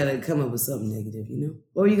always got to come up with something negative, you know?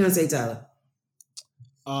 What were you going to say, Tyler?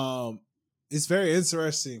 It's very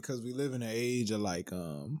interesting because we live in an age of like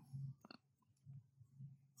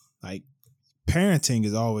parenting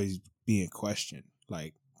is always being questioned.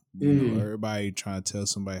 Like, you know, everybody trying to tell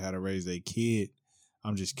somebody how to raise their kid.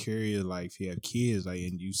 I'm just curious, like, if you have kids, like,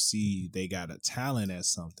 and you see they got a talent at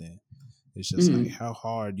something, it's just like, how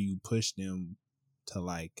hard do you push them to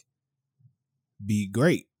like be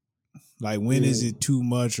great? Like, when is it too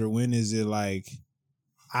much, or when is it like,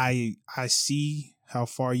 I see how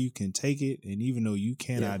far you can take it, and even though you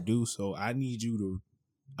cannot do so, I need you to.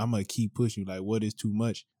 I'm gonna keep pushing. Like, what is too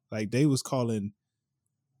much? Like, they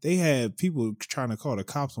had people trying to call the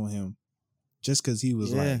cops on him just because he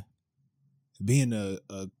was like being a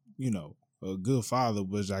good father,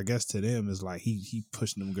 which I guess to them is like he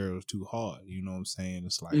pushing them girls too hard. You know what I'm saying?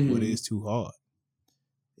 It's like, what is too hard?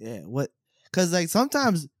 Yeah, what? Because like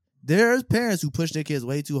sometimes there's parents who push their kids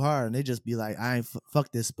way too hard, and they just be like, I ain't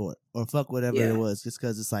fuck this sport or fuck whatever it was, just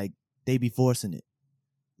because it's like they be forcing it.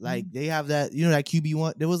 Like they have that, you know, that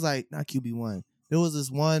QB1. There was like not QB1. There was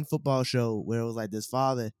this one football show where it was like this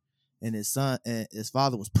father and his son, and his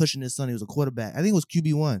father was pushing his son. He was a quarterback. I think it was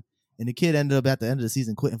QB1, and the kid ended up at the end of the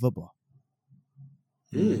season quitting football.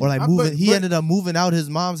 Or like moving. He ended up moving out his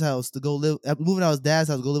mom's house to go live. Moving out his dad's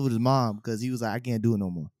house to go live with his mom because he was like, I can't do it no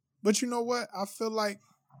more. But you know what? I feel like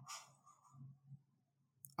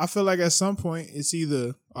at some point it's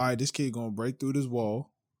either, all right, this kid gonna break through this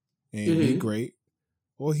wall and be great,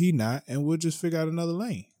 or he not, and we'll just figure out another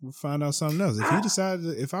lane. We'll find out something else. If he decides,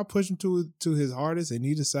 if I push him to his hardest and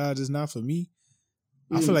he decides it's not for me,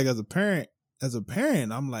 I feel like as a parent,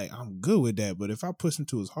 I'm like, I'm good with that. But if I push him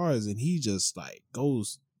to his hardest and he just like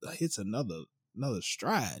hits another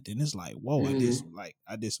stride, then it's like, whoa,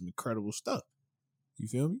 I did some incredible stuff. You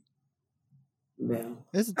feel me? Yeah.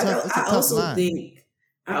 It's a tough line.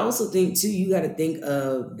 I also think too, you got to think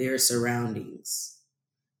of their surroundings.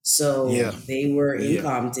 So they were in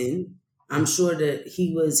Compton. I'm sure that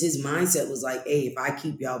his mindset was like, hey, if I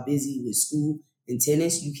keep y'all busy with school and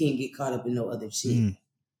tennis, you can't get caught up in no other shit.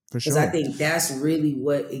 For sure. Because I think that's really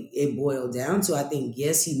what it boiled down to. I think,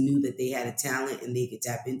 yes, he knew that they had a talent and they could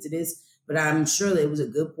tap into this, but I'm sure that it was a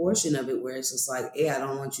good portion of it where it's just like, hey, I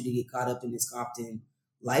don't want you to get caught up in this Compton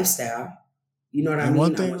lifestyle. You know what I mean? I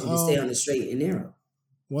want you to stay on the straight and narrow.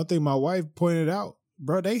 One thing my wife pointed out,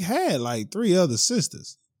 bro, they had like 3 other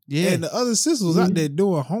sisters. Yeah. And the other sisters was out there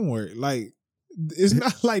doing homework. Like, it's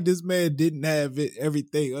not like this man didn't have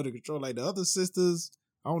everything under control. Like, the other sisters,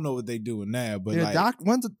 I don't know what they doing now, but like...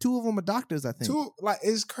 two of them are doctors, I think.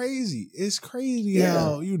 It's crazy. It's crazy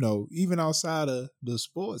how, you know, even outside of the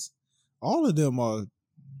sports, all of them are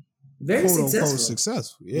very successful.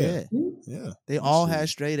 Successful. Yeah. They all had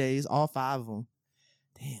straight A's, all 5 of them.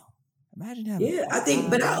 Damn. Imagine having. Yeah, I think,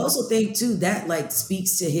 but I also think too that like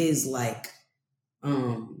speaks to his like,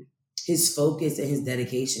 his focus and his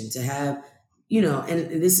dedication to have, you know,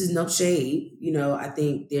 and this is no shade, you know, I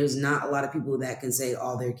think there's not a lot of people that can say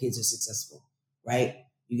all their kids are successful, right?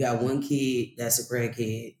 You got one kid that's a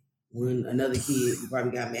crackhead. Another kid, you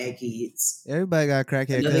probably got mad kids. Everybody got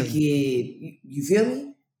crackhead. Another kid, you feel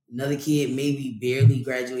me? Another kid maybe barely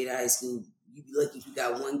graduated high school. You'd be lucky if you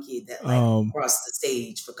got one kid that crossed the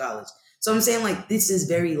stage for college. So I'm saying like this is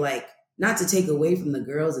very like, not to take away from the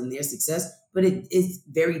girls and their success, but it is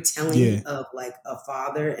very telling of like a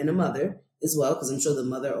father and a mother as well, because I'm sure the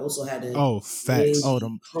mother also had to facts.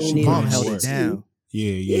 The mom held it down.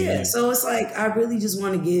 Yeah. So it's like I really just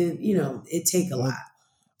want to give, it take a lot.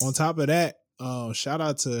 On top of that, shout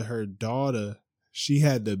out to her daughter. She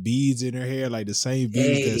had the beads in her hair, like the same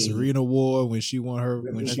beads that Serena wore when she won her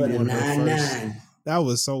first. That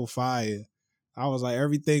was so fire. I was like,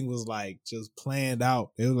 everything was like just planned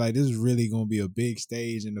out. It was like, this is really gonna be a big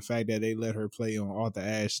stage, and the fact that they let her play on Arthur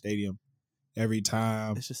Ashe Stadium every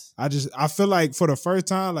time. I feel like for the first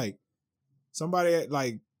time, like somebody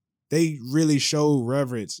like they really showed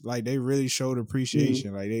reverence, like they really showed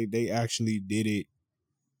appreciation, like they actually did it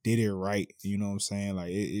right. You know what I'm saying?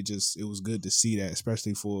 Like it was good to see that,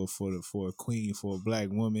 especially for a queen, for a black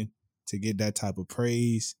woman to get that type of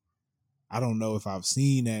praise. I don't know if I've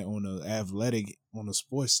seen that on the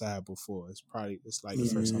sports side before. It's like the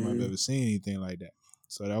first time I've ever seen anything like that.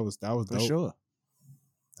 So that was dope. For sure.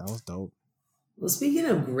 That was dope. Well, speaking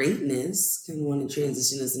of greatness, kind of want to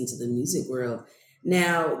transition us into the music world.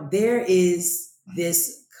 Now, there is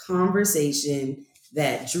this conversation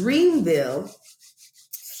that Dreamville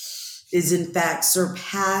is in fact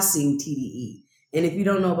surpassing TDE. And if you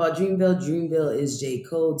don't know about Dreamville is J.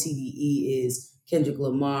 Cole, TDE is Kendrick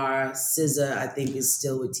Lamar, SZA, I think, is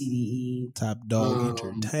still with TDE. Top Dog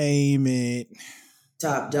Entertainment.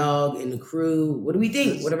 Top Dog and the crew. What do we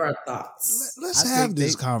think? What are our thoughts? Let's have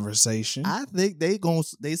this conversation. I think they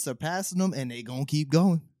surpassing them and they gonna keep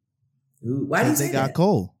going. Ooh, why do you say they got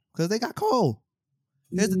Cole? Because they got Cole.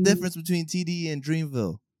 Here's the difference between TDE and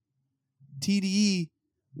Dreamville. TDE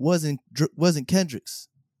wasn't Kendrick's.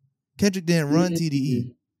 Kendrick didn't run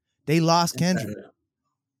TDE. They lost Kendrick.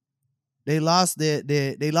 They lost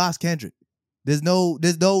they lost Kendrick. There's no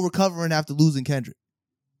recovering after losing Kendrick.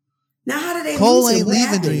 Now how did they Cole lose ain't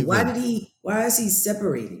leaving Dreamville? Why is he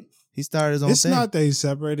separating? He started his own thing. It's not that he's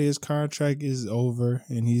separated. His contract is over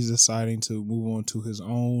and he's deciding to move on to his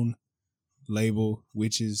own label,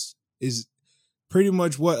 which is pretty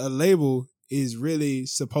much what a label is really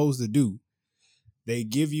supposed to do. They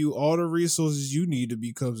give you all the resources you need to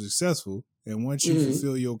become successful. And once you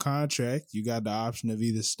fulfill your contract, you got the option of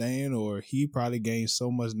either staying, or he probably gained so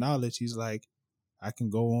much knowledge, he's like, I can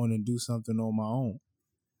go on and do something on my own.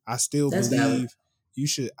 I still believe you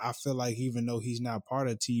should. I feel like even though he's not part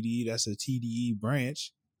of TDE, that's a TDE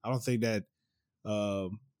branch. I don't think that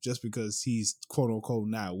just because he's quote unquote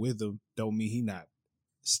not with them, don't mean he not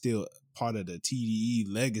still part of the TDE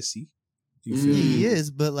legacy. You feel me? He is,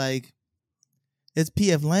 but like, it's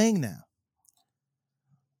PF Lang now.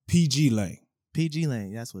 PG Lang. PG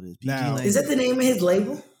Lang, that's what it is. PG now, Lang. Is that the name of his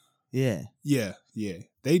label? Yeah. Yeah.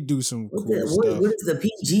 They do some cool stuff. What does the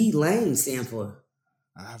PG Lang stand for?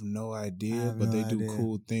 I have no idea, but they do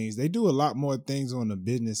cool things. They do a lot more things on the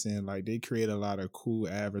business end. Like they create a lot of cool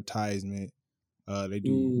advertisement. They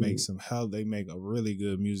do they make a really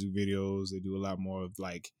good music videos. They do a lot more of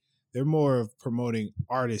they're more of promoting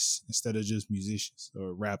artists instead of just musicians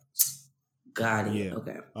or rappers. Got it. Yeah.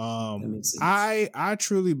 Okay. That makes sense. I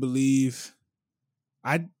truly believe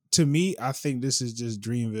I think this is just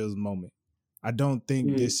Dreamville's moment. I don't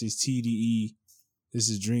think this is TDE. This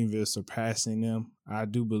is Dreamville surpassing them. I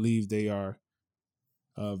do believe they are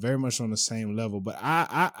very much on the same level. But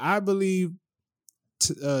I believe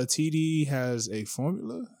TDE has a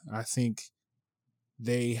formula. I think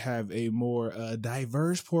they have a more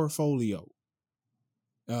diverse portfolio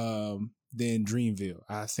than Dreamville.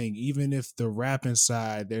 I think even if the rapping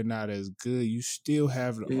side, they're not as good, you still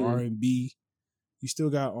have the R&B. You still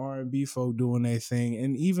got R&B folk doing their thing.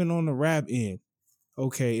 And even on the rap end,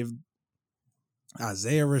 okay, if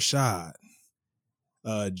Isaiah Rashad,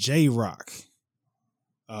 J-Rock,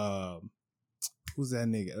 who's that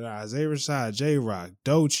nigga? Isaiah Rashad, J-Rock,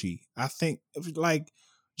 Doechii. I think like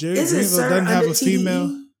Jerry Dreamville doesn't have a female.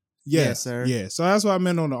 Yeah, yes, sir. Yeah, so that's what I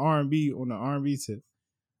meant on the R&B tip.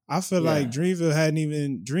 I feel like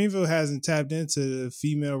Dreamville hasn't tapped into the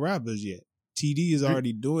female rappers yet. TD is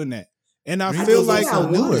already doing that. And I feel like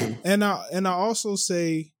and I also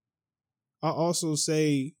say I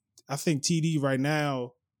think TD right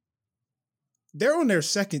now, they're on their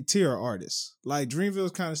second tier artists. Like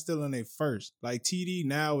Dreamville's kind of still in their first. Like TD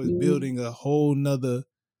now is building a whole nother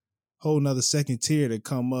second tier to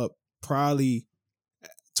come up. Probably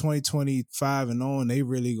 2025 and on, they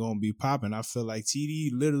really gonna be popping. I feel like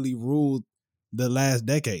TD literally ruled the last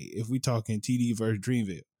decade. If we talking TDE versus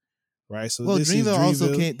Dreamville, right? So Dreamville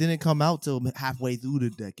also didn't come out till halfway through the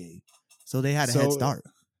decade, so they had a head start.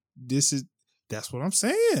 That's what I'm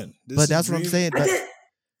saying. That's what I'm saying.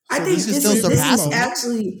 I think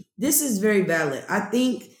this is very valid. I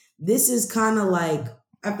think this is kind of like,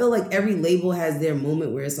 I feel like every label has their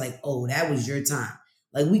moment where it's like, oh, that was your time.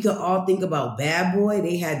 Like we could all think about Bad Boy.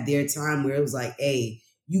 They had their time where it was like, hey,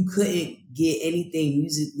 you couldn't get anything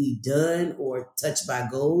musically done or touched by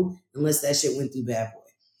gold unless that shit went through Bad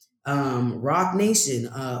Boy. Rock Nation,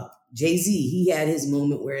 Jay-Z, he had his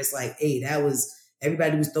moment where it's like, hey,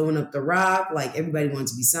 everybody was throwing up the Rock, like everybody wanted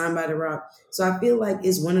to be signed by the Rock. So I feel like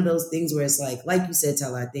it's one of those things where it's like you said,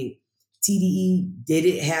 Tyler, I think TDE, did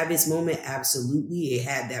it have its moment? Absolutely. It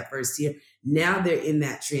had that first tier. Now they're in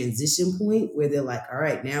that transition point where they're like, all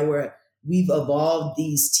right, now we've evolved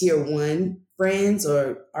these tier 1 friends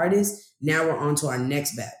or artists. Now we're on to our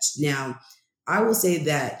next batch. Now, I will say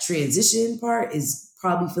that transition part is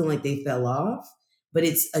probably feeling like they fell off, but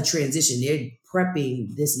it's a transition. They're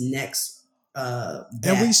prepping this next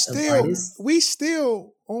batch of artists. We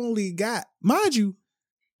still only got, mind you,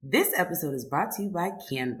 this episode is brought to you by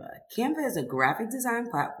Canva. Canva is a graphic design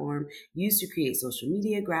platform used to create social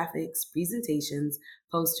media graphics, presentations,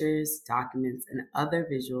 posters, documents, and other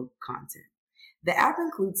visual content. The app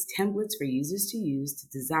includes templates for users to use to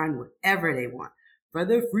design whatever they want for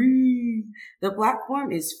the free. The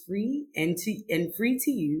platform is free and free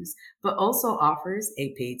to use, but also offers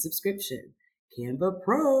a paid subscription, Canva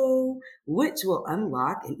Pro, which will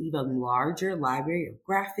unlock an even larger library of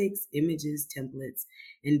graphics, images, templates,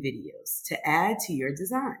 and videos to add to your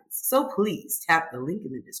designs. So please tap the link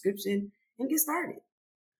in the description and get started.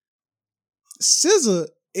 SZA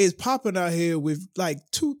is popping out here with like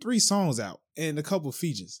 2-3 songs out and a couple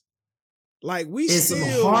features. Like some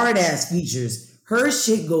hard ass features. Her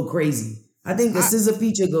shit go crazy. I think the SZA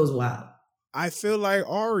feature goes wild. I feel like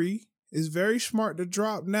Ari is very smart to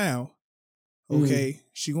drop now. Okay,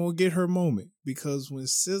 she gonna get her moment because when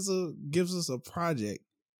SZA gives us a project,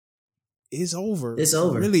 it's over. It's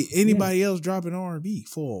over. Really, anybody else dropping R&B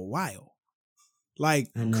for a while.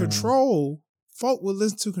 Like Control, folk will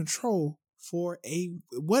listen to Control for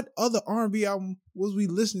what other R&B album was we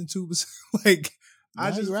listening to? Like,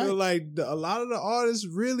 I just feel like a lot of the artists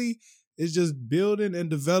really is just building and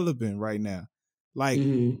developing right now. Like,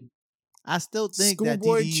 I still think that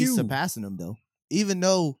TDE is surpassing them though, even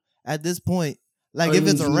though at this point, like if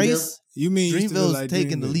it's a race, Dreamville's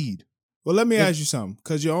taking the lead. Well, let me ask you something,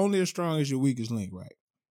 because you're only as strong as your weakest link, right?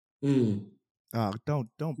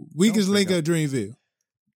 Don't. Weakest link of Dreamville.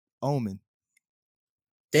 Omen.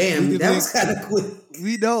 Damn, that was kind of quick.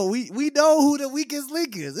 We know who the weakest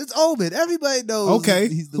link is. It's Omen. Everybody knows. Okay,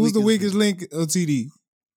 who's the weakest link of TD?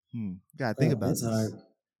 Gotta think about this. Hard.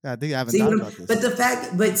 I think I haven't thought about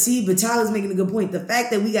this. But Tyler's making a good point. The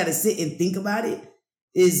fact that we got to sit and think about it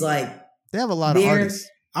is like, they have a lot of artists.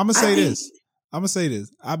 I'm gonna say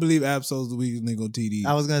this. I believe Ab-Soul's the weakest link on TD.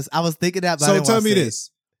 I was thinking that. But so tell me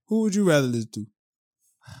this: who would you rather listen to?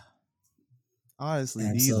 Honestly,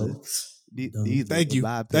 neither. Thank you.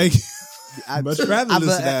 I'd much rather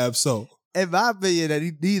listen to Ab-Soul. In my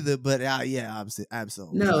opinion, neither. But yeah,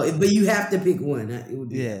 Ab-Soul. No, but you have to pick one. It would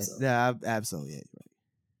be Ab-Soul. Yeah, Ab-Soul. Yeah,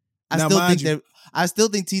 right. I still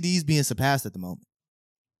think TD is being surpassed at the moment,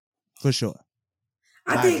 for sure.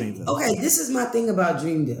 I think, this is my thing about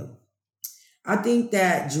Dreamville. I think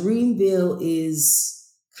that Dreamville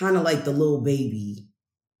is kind of like the little baby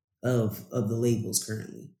of the labels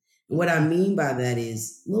currently. And what I mean by that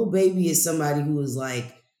is Lil Baby is somebody who was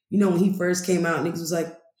like, when he first came out, niggas was like,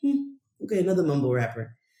 okay, another mumble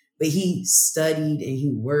rapper. But he studied and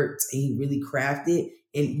he worked and he really crafted,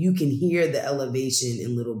 and you can hear the elevation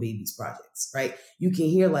in Lil Baby's projects, right? You can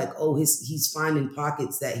hear like, he's finding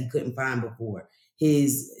pockets that he couldn't find before.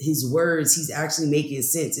 His words, he's actually making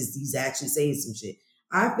sense. He's actually saying some shit.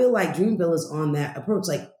 I feel like Dreamville is on that approach.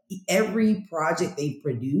 Like every project they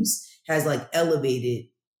produce has like elevated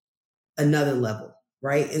another level,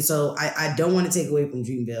 right? And so I don't want to take away from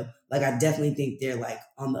Dreamville. Like I definitely think they're like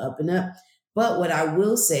on the up and up. But what I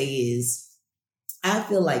will say is I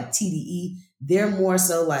feel like TDE, they're more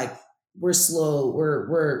so like we're slow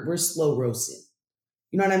roasting.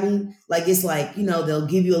 You know what I mean? Like, it's like, they'll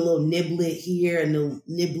give you a little niblet here and a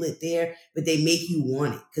niblet there, but they make you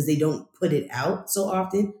want it because they don't put it out so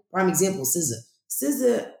often. Prime example, SZA.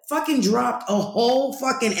 SZA fucking dropped a whole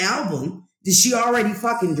fucking album that she already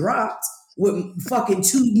fucking dropped with fucking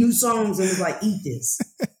 2 new songs and was like, eat this.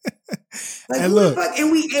 Like, who the fuck?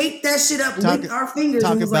 And we ate that shit up, licked our fingers.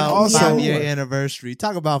 Talk and was about like, 5-year anniversary.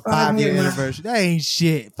 Talk about 5-year anniversary. That ain't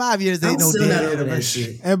shit. 5 years ain't no damn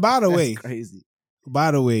anniversary. And by the That's way, crazy.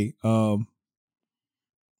 By the way, I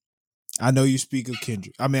know you speak of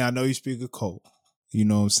Kendrick. I mean, I know you speak of Cole. You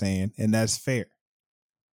know what I'm saying? And that's fair.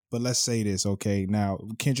 But let's say this, okay? Now,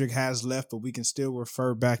 Kendrick has left, but we can still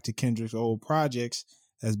refer back to Kendrick's old projects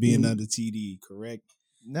as being under TDE, correct?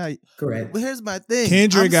 No, correct. But here's my thing.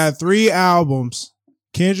 Kendrick got 3 albums.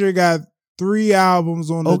 Kendrick got 3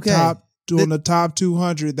 albums on the top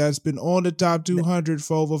 200 that's been on the top 200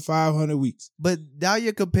 for over 500 weeks. But now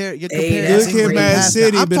you're comparing. Good Kid, Mad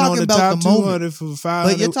City been on the top 200 for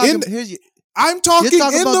 500. But you're talking. I'm talking in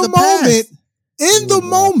the moment. In the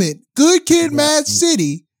moment, Good Kid, Mad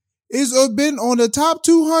City is been on the top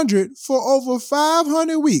 200 for over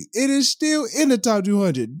 500 weeks. It is still in the top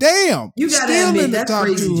 200. Damn, you gotta still admit, in the that's top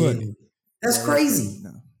crazy, 200. That's crazy.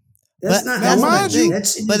 No. That's not. That's mind you,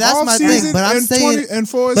 but that's my thing. But I'm saying,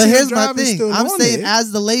 but here's my thing. I'm saying,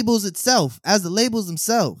 as the labels themselves.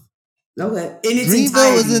 Okay, and it's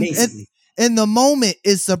Dreamville is in the moment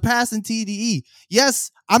is surpassing TDE. Yes,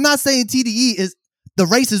 I'm not saying TDE is the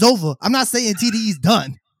race is over. I'm not saying TDE is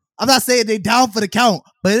done. I'm not saying they down for the count.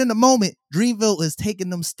 But in the moment, Dreamville is taking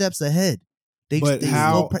them steps ahead. They're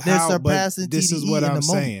surpassing TDE. This is what I'm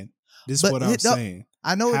saying. This is what I'm saying.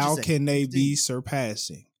 I know. How can they be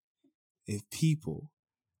surpassing if people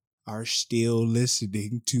are still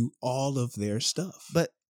listening to all of their stuff? But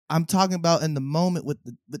I'm talking about in the moment with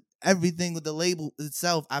everything with the label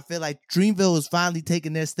itself. I feel like Dreamville is finally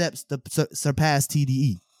taking their steps to surpass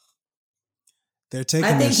TDE. They're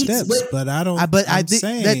taking their steps, but I don't. I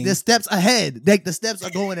think that the steps ahead, like the steps are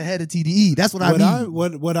going ahead of TDE. That's what I mean.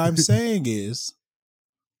 What I'm saying is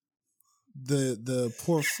the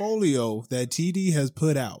portfolio that TDE has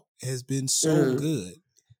put out has been so good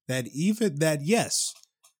that yes,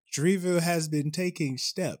 Dreamville has been taking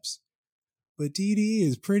steps, but TDE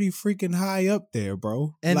is pretty freaking high up there,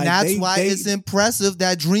 bro. And like that's why it's impressive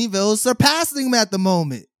that Dreamville is surpassing them at the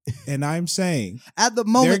moment. And I'm saying at the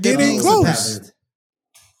moment they're getting close.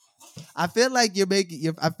 I feel like you're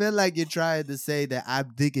trying to say that I'm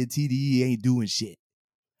thinking TDE ain't doing shit.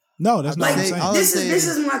 No, that's not what I'm saying. This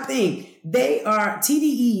is my thing.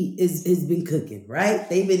 TDE has been cooking, right?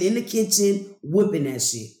 They've been in the kitchen whipping that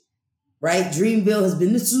shit. Right? Dreamville has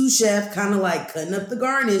been the sous chef, kind of like cutting up the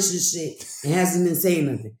garnish and shit, and hasn't been saying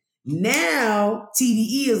nothing. Now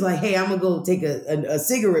TDE is like, hey, I'm gonna go take a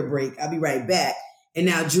cigarette break. I'll be right back. And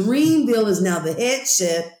now Dreamville is now the head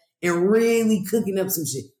chef and really cooking up some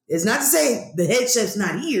shit. It's not to say the head chef's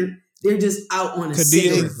not here. They're just out on a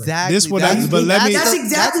cigarette. Exactly. That's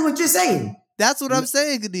exactly what you're saying. That's what I'm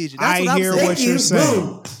saying, Khadijah. I hear what you're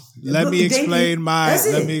saying. Let me explain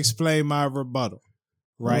my rebuttal.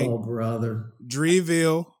 Right? Oh, brother.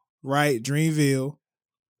 Dreamville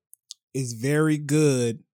is very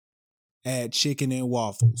good at chicken and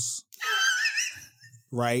waffles.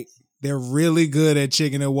 Right? They're really good at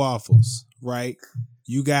chicken and waffles. Right?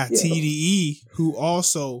 You got TDE, who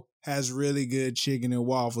also has really good chicken and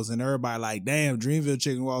waffles, and everybody like, damn, Dreamville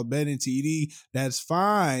chicken and waffles better than TDE. That's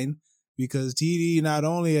fine, because TDE not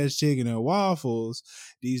only has chicken and waffles,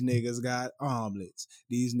 these niggas got omelets.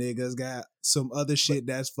 These niggas got some other shit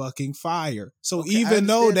that's fucking fire. So even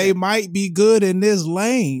though they might be good in this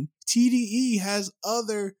lane, TDE has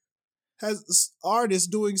artists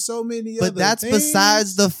doing so many other things. But that's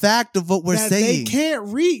besides the fact of what we're saying. They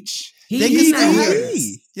can't reach.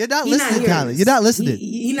 You're not listening, Colin. You're not listening.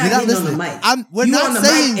 You're not listening on the mic. We're not on the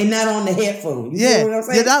saying, mic and not on the headphone.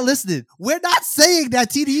 You're not listening. We're not saying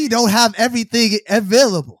that TDE don't have everything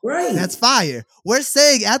available. Right. That's fire. We're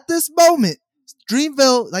saying at this moment,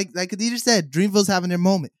 Dreamville, like Khadijah said, Dreamville's having their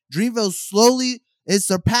moment. Dreamville slowly is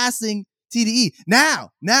surpassing TDE.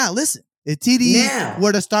 Now, listen. If TDE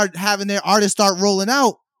were to start having their artists start rolling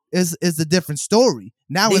out, is a different story.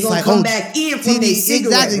 Now it's like, come back in from TDE,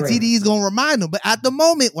 exactly. TDE's gonna remind them, but at the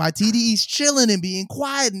moment, while TDE's chilling and being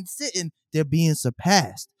quiet and sitting, they're being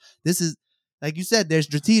surpassed. This is, like you said, they're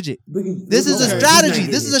strategic. This is a strategy.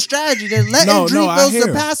 This is a strategy. They're letting Dreamville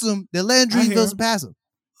surpass them. They're letting Dreamville surpass them.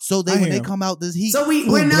 So when they come out this heat, so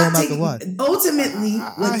we're not taking. Ultimately,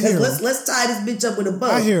 let's tie this bitch up with a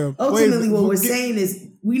bow. I hear him. Ultimately, what we're saying is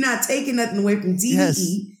we're not taking nothing away from TDE. Yes,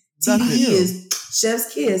 TDE is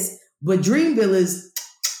Chef's Kiss, but Dreamville is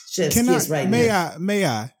Chef's Kiss right now. May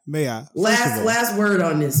I? Last word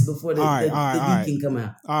on this before the heat can come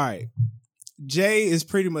out. All right. Jay is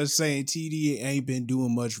pretty much saying TDE ain't been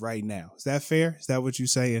doing much right now. Is that fair? Is that what you're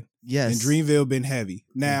saying? Yes. And Dreamville been heavy.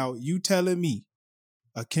 Now, you telling me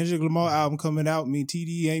a Kendrick Lamar album coming out mean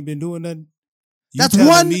TDE ain't been doing nothing? That's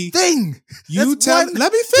one thing. Let me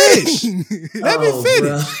finish. Let me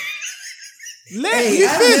finish.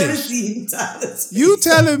 You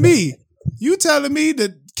telling me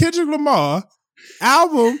that Kendrick Lamar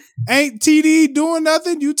album ain't TDE doing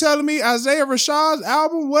nothing? You telling me Isaiah Rashad's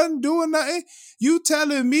album wasn't doing nothing? You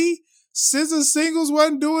telling me SZA singles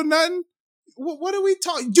wasn't doing nothing? What are we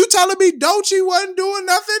talking? You telling me Doechii wasn't doing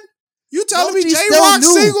nothing? You telling me J-Rock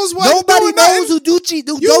singles wasn't doing nothing? Nobody knows who Doechii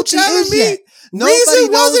is yet.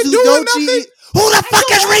 Reason wasn't doing nothing? Who the fuck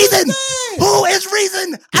is Reason? Who is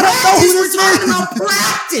Reason? I don't know who this is. We're talking about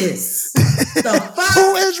practice. The fuck?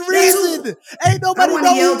 Who is Reason? Ain't nobody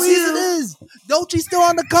know who Reason is. Doechii still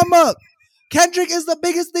on the come up. Kendrick is the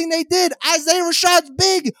biggest thing they did. Isaiah Rashad's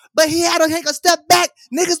big, but he had to take a step back.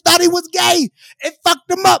 Niggas thought he was gay. It fucked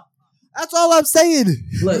him up. That's all I'm saying.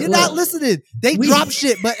 You're not listening. They drop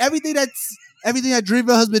shit, but everything that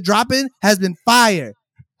Dreamville has been dropping has been fire.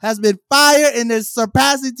 And they're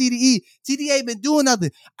surpassing TDE. TDE ain't been doing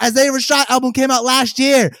nothing. Isaiah Rashad album came out last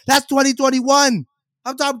year. That's 2021.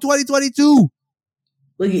 I'm talking 2022.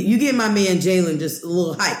 Look, you get my man Jalen just a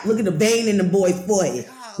little hype. Look at the vein in the boy's forehead.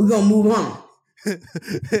 We're going to move on.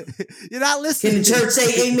 You're not listening. Can the church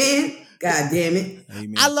say amen? God damn it.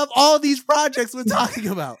 Amen. I love all these projects we're talking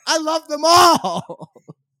about. I love them all.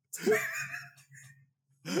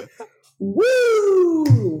 Woo!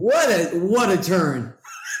 What a turn.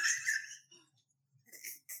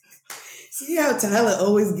 See how Tyler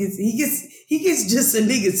always gets just a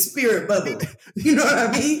nigga's spirit bubble. You know what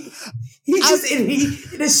I mean?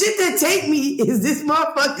 The shit that take me is this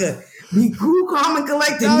motherfucker be cool, calm, and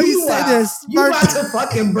collected. No, you about to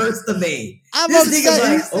fucking burst the vein. This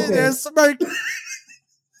nigga's like, okay. Smirk.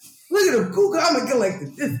 Look at him, cool, calm, and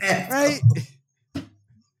collected. This ass. Right?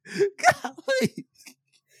 Golly.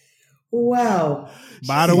 Wow.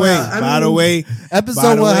 By the way,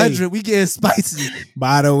 episode 100, we getting spicy.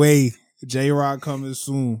 By the way, J-Rock coming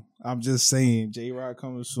soon. I'm just saying, J-Rock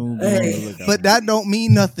coming soon. But that don't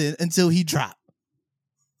mean nothing until he drop.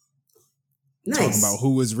 Nice. Talking about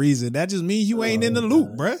who is Reason. That just means you ain't in the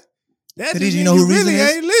loop, bruh. That Khadijah, you know who Reason really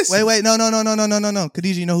is? Ain't listening. Wait, no.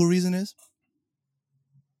 Khadijah, you know who Reason is?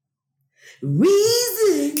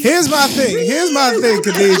 Reason. Here's my thing,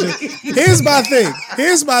 Khadijah. Here's my thing,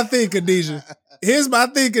 Khadijah.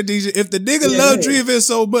 If the nigga loved Dreamville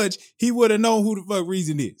so much, he would have known who the fuck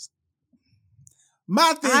Reason is.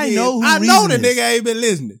 My thing I know the nigga ain't been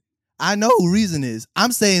listening. I know who Reason is.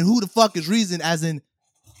 I'm saying who the fuck is Reason, as in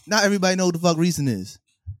not everybody know who the fuck Reason is.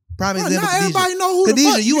 Prime example, not everybody know who Khadijah,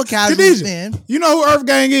 the fuck. You a casual fan. You know who Earth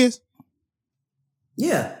Gang is?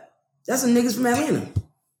 Yeah. That's some niggas from Atlanta.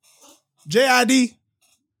 JID?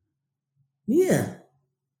 Yeah.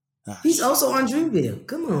 He's also on Dreamville.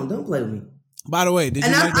 Come on, don't play with me. By the way,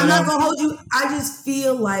 I'm not gonna hold you. I just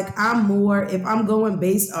feel like I'm more, if I'm going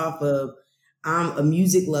based off of I'm a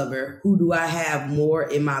music lover, who do I have more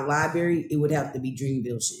in my library? It would have to be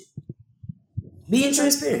Dreamville shit. Being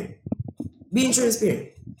transparent.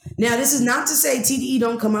 Now, this is not to say TDE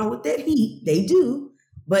don't come out with that heat. They do.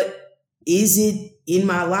 But is it in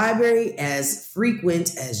my library as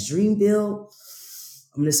frequent as Dreamville?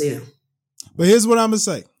 I'm going to say no. But here's what I'm going to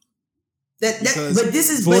say. I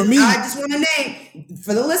just want to name,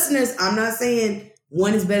 for the listeners, I'm not saying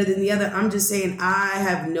one is better than the other. I'm just saying I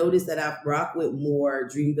have noticed that I rock with more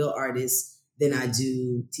Dreamville artists than I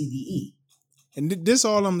do TDE. And this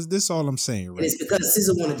all I'm saying, right? And it's because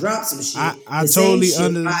SZA want to drop some shit. I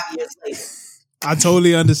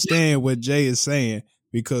totally understand what Jay is saying,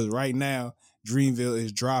 because right now Dreamville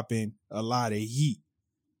is dropping a lot of heat,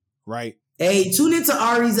 right? Hey, tune into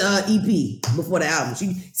Ari's EP before the album.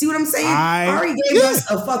 See what I'm saying? Ari gave us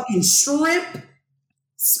a fucking shrimp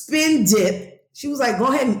spin dip. She was like, "Go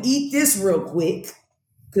ahead and eat this real quick,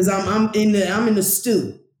 because I'm in the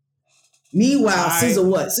stew." Meanwhile, SZA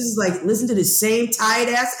what? SZA's like, listen to the same tight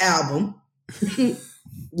ass album.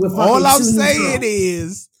 All I'm saying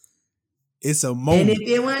is, it's a moment. And if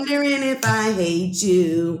you're wondering if I hate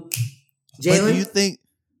you, Jalen, do you think?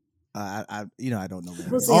 I don't know.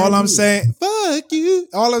 All I'm saying, fuck you.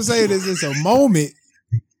 All I'm saying is, it's a moment.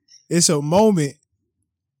 It's a moment,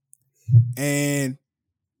 and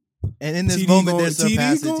in this moment, they're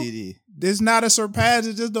surpassing TDE. There's not a surpass.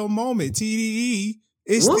 It's just a moment. TDE.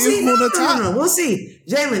 It's we'll still on the top. No. We'll see.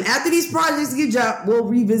 Jalen, after these projects get dropped, we'll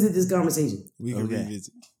revisit this conversation. We can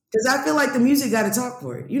revisit. Because I feel like the music got to talk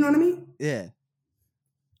for it. You know what I mean? Yeah.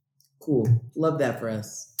 Cool. Love that for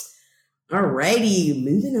us. All righty.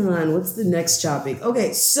 Moving on. What's the next topic?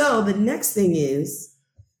 Okay. So the next thing is,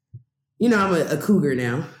 I'm a cougar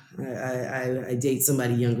now. I date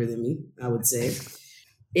somebody younger than me, I would say.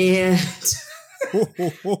 And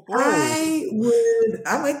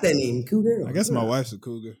I like that name, Cougar. I guess my wife's a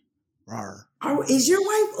cougar. Is your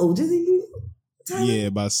wife older than you, Tyler? Yeah,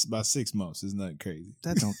 about 6 months. It's nothing crazy.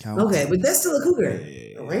 That don't count. Okay, but that's still a cougar.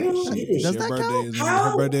 Yeah. Does that count?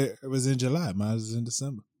 Her birthday was in July. Mine was in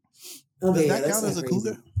December. Okay, does that count as a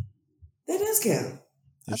cougar? That does count.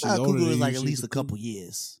 I thought a cougar was like at least a couple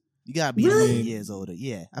years. You gotta be 11 years older.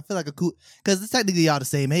 Yeah, I feel like a cougar because technically y'all the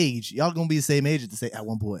same age. Y'all gonna be the same age at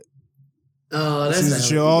one point. Oh, that's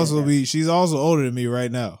she's also older than me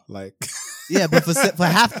right now. Like, yeah, but for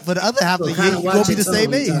the other half of the year, you gonna be the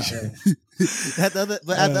same age. At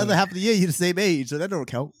the other half of the year, you're the same age, so that don't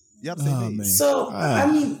count. Y'all the same age. Man. So I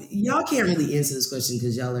mean, y'all can't really answer this question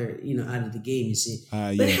because y'all are out of the game and shit.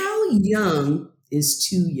 But how young is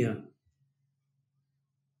too young?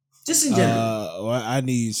 Just in general. Well, I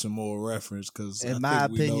need some more reference because, in my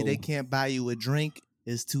opinion, they can't buy you a drink.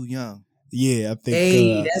 It's too young. Yeah, I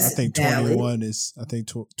think 21 is. I think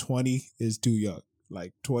 20 is too young.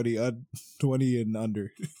 Like 20 and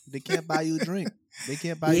under. They can't buy you a drink. They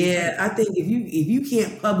can't buy you. Yeah, I think if you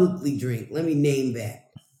can't publicly drink, let me name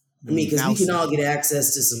that. I mean, because we can all get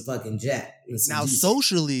access to some fucking Jack. Now,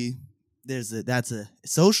 socially,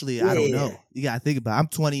 socially. I don't know. You gotta think about it. I'm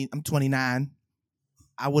 20. I'm 29.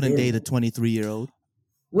 I wouldn't date a 23-year-old.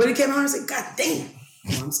 What did Kevin Hart say? God damn.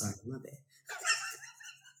 Oh, I'm sorry. My bad.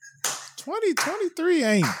 23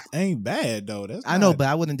 ain't bad though. I know, but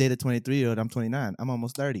I wouldn't date a 23-year-old. I'm 29. I'm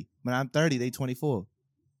almost 30. When I'm 30, they 24.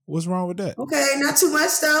 What's wrong with that? Okay, not too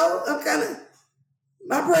much though. I'm kind of.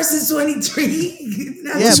 My person's 23.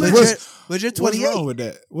 but you're 28. What's wrong with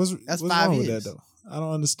that? What's 5 wrong years. with that though? I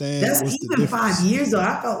don't understand. That's even 5 years though.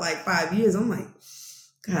 I felt like 5 years. I'm like,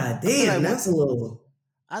 God damn, that's a little.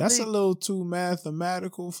 That's a little too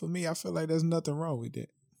mathematical for me. I feel like there's nothing wrong with that.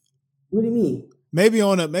 What do you mean? Maybe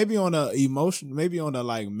on a emotion, maybe on a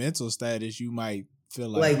like mental status, you might feel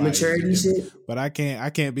like maturity shit. But I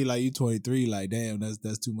can't be like you 23. Like damn,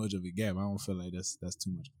 that's too much of a gap. I don't feel like that's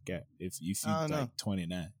too much of a gap. If you like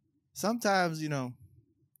 29, sometimes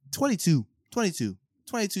 22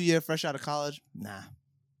 year fresh out of college. Nah,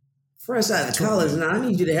 fresh out of college. Nah, I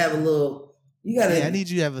need you to have a little. You gotta. Yeah, I need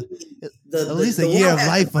you to have at least a year of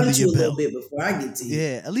life under your belt. A little bit before I get to you.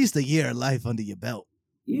 Yeah, at least a year of life under your belt.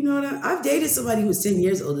 You know what? I've dated somebody who was 10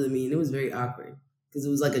 years older than me, and it was very awkward because it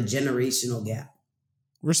was like a generational gap.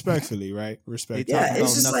 Respectfully, right? Respectfully. Yeah,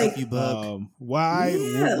 it's just like you bug. Why?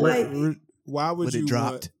 Yeah, why would you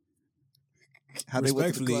dropped? How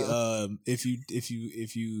respectfully, if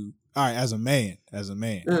you all right, as a man,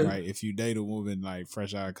 right? If you date a woman like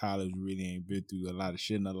fresh out of college, you really ain't been through a lot of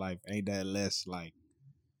shit in her life. Ain't that less like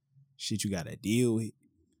shit you got to deal with?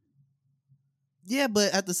 Yeah,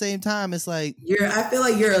 but at the same time, it's like I feel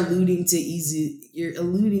like you're alluding to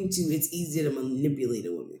it's easy to manipulate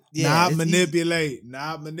a woman. Yeah, not manipulate.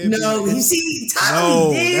 No, you see,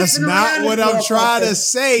 no, that's not what I'm trying to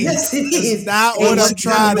say. Yes, it is. Not what I'm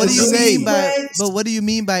trying to say. But what do you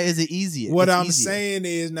mean by is it easier? What I'm saying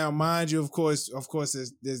is, now, mind you, of course,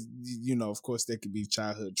 there's of course there could be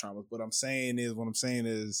childhood trauma. What I'm saying is,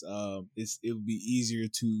 it would be easier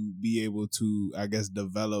to be able to, I guess,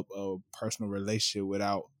 develop a personal relationship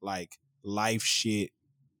without like life shit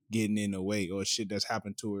getting in the way or shit that's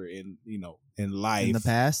happened to her in life in the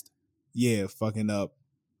past. Yeah, fucking up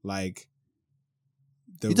like.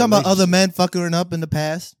 You talking about other men fucking her up in the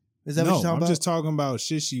past? Is that what you're talking about? I'm just talking about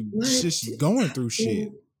shit she's going through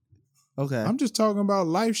shit. Okay. I'm just talking about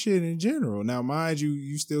life shit in general. Now, mind you,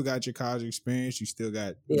 you still got your college experience. You still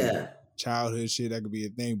got childhood shit that could be a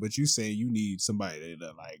thing. But you saying you need somebody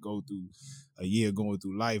to like go through a year going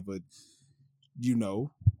through life, but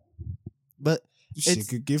but shit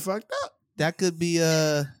could get fucked up. That could be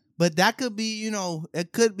but that could be,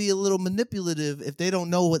 it could be a little manipulative if they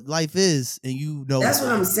don't know what life is and That's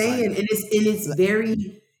what I'm saying. And it's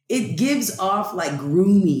very, it gives off like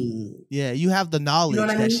grooming. Yeah, you have the knowledge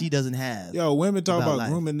that she doesn't have. Yo, women talk about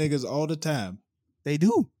grooming niggas all the time. They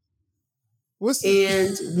do.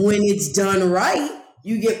 And when it's done right,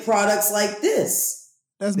 you get products like this.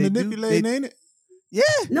 That's manipulating, ain't it? Yeah.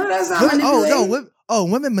 No, that's not manipulating.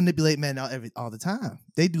 Women manipulate men all the time.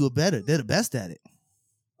 They do it better. They're the best at it.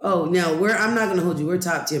 Oh, now I'm not gonna hold you. We're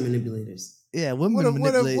top tier manipulators. Yeah, women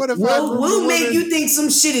manipulate. We'll make you think some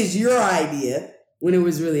shit is your idea when it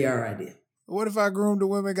was really our idea. What if I groomed a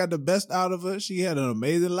woman, got the best out of her? She had an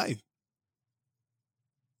amazing life.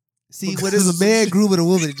 See, when it's a man grooming a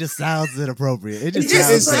woman, it just sounds inappropriate. It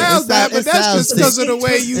sounds bad, but that's just because of the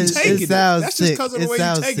way you take it. That's just because of the way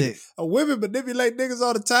you take it. A women manipulate niggas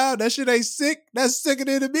all the time. That shit ain't sick. That's sicker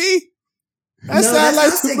than me. That sounds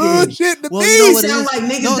like some bullshit to me. It sound like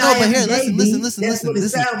niggas but here, listen.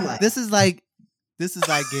 This is like This is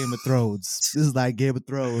like Game of Thrones.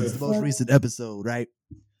 The most recent episode, right?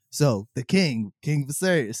 So the King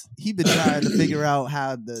Viserys, he been trying to figure out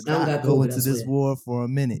how to not go into this war for a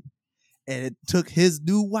minute. And it took his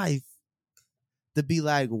new wife to be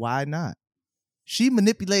like, why not? She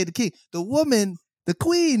manipulated the king. The woman, the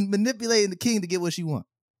queen, manipulating the king to get what she want.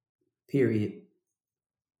 Period.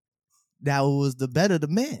 Now it was the better the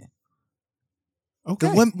man.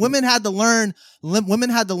 Okay. Women had to learn.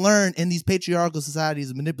 Women had to learn in these patriarchal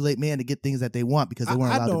societies to manipulate men to get things that they want because they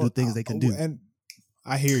weren't allowed to do things they can do. And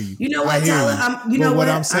I hear you. You know what, Tyler? You know what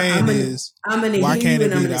I'm saying is, why can't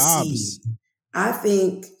it be the opposite? I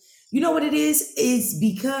think you know what it is. It's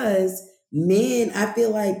because men. I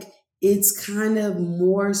feel like it's kind of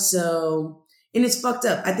more so, and it's fucked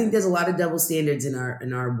up. I think there's a lot of double standards in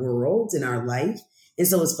our world, in our life. And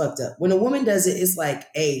so it's fucked up. When a woman does it, it's like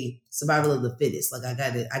a survival of the fittest. Like I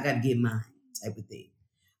gotta get mine type of thing.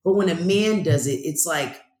 But when a man does it, it's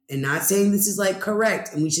like, and not saying this is like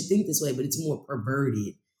correct and we should think this way, but it's more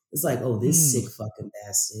perverted. It's like, oh, this sick fucking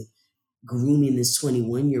bastard grooming this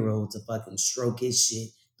 21-year-old to fucking stroke his shit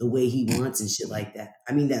the way he wants and shit like that.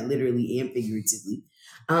 I mean that literally and figuratively.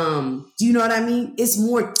 Do you know what I mean? It's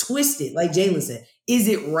more twisted, like Jalen said. Is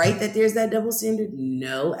it right that there's that double standard?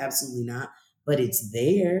 No, absolutely not. But it's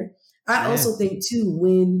there. I also think too,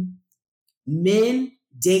 when men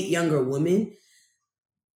date younger women,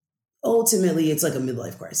 ultimately it's like a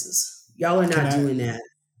midlife crisis. Y'all are not doing that.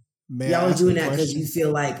 Y'all are doing that because you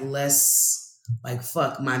feel like less like,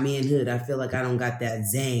 fuck my manhood. I feel like I don't got that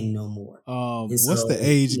zang no more. What's the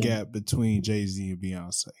age gap between Jay-Z and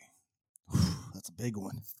Beyonce? That's a big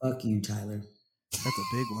one. Fuck you, Tyler. That's a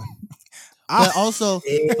big one. But also,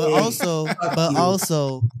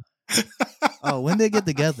 oh, when they get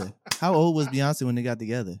together? How old was Beyonce when they got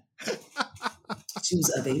together? She was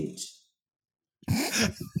of age. I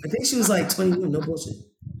think she was like 21. No bullshit.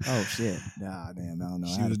 Oh shit! Nah, damn, I don't know.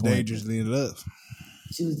 She was dangerously in love.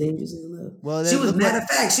 She was dangerously in love. Well, she was. Matter of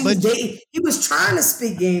fact, she was dating. He was trying to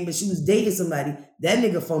spit game, but she was dating somebody. That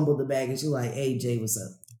nigga fumbled the bag, and she was like, "Hey, Jay, what's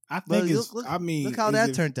up?" I think look how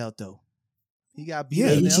that turned out though. He got beat.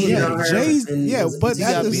 He cheated on her. But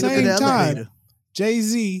at the same time,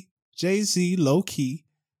 Jay-Z, low key,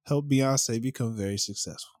 helped Beyonce become very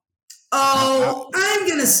successful. Oh, I'm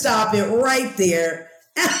gonna stop it right there.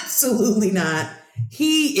 Absolutely not.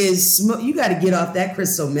 He is. You got to get off that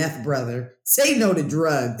crystal meth, brother. Say no to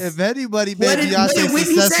drugs. If anybody made Beyonce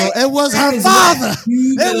successful, it was her father.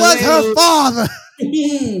 It was her father.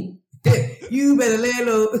 You better lay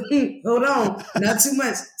low. Hold on, not too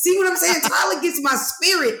much. See what I'm saying? Tyler gets my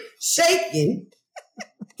spirit shaking.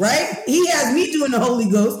 Right? He has me doing the Holy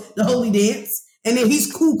Ghost, the Holy Dance, and then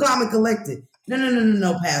he's cool, calm, and collected.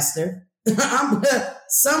 No, Pastor.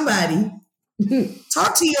 Somebody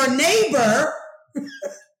talk to your neighbor.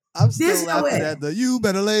 I'm still laughing at the you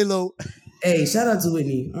better lay low. Hey, shout out to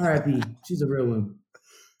Whitney. R.I.P. She's a real one.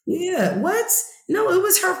 Yeah, what? No, it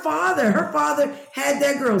was her father. Her father had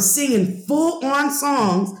that girl singing full-on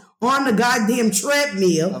songs on the goddamn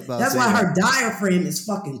treadmill. That's why her diaphragm is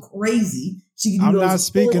fucking crazy. She can do I'm not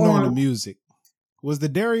speaking on the music. Was the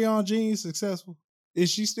Darion jeans successful? Is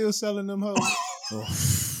she still selling them hoes? Oh,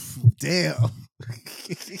 damn.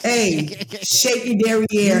 Hey, Shaky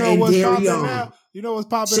Derriere and Darion. You know what's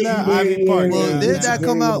popping now? Ivy Park. Well, did that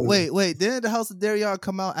come out? Wait. Didn't the House of Darion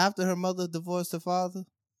come out after her mother divorced her father?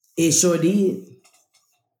 It sure did.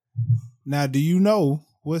 Now, do you know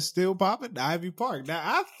what's still popping? Ivy Park. Now,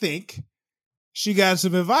 I think she got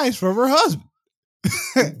some advice from her husband.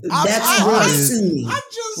 That's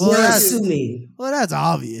assuming. Well, that's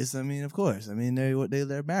obvious. I mean, of course. I mean,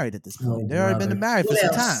 they're married at this point. They've already been married for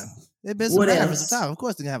some time. They've been married for some time. Of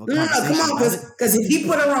course, they're gonna have a conversation. No, come on, because if he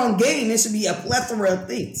put her on game, there should be a plethora of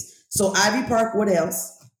things. So Ivy Park. What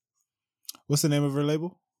else? What's the name of her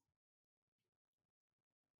label?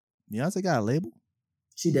 Beyonce got a label?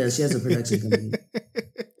 She does. She has a production company.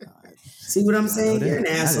 See what I'm saying? You're an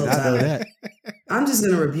asshole, Tyler. I'm just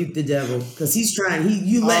gonna rebuke the devil because he's trying.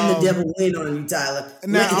 You letting the devil win on you, Tyler.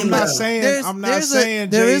 Now, I'm not saying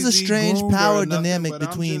there is a strange power dynamic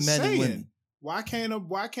between men and women. Why can't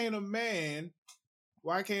a man?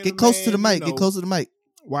 Get close to the mic? Get close to the mic.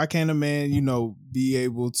 Why can't a man, be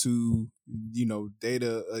able to, date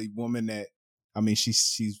a woman that? I mean,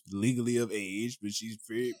 she's legally of age, but she's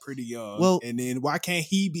pretty young. Well, and then why can't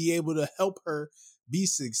he be able to help her be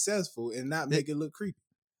successful and not make it look creepy?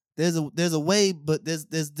 There's a way, but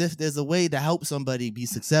there's a way to help somebody be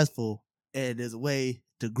successful, and there's a way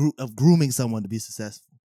of grooming someone to be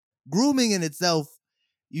successful. Grooming in itself,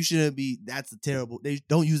 you shouldn't be. That's a terrible. They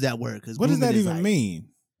don't use that word because what does that even mean?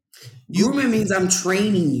 Grooming means I'm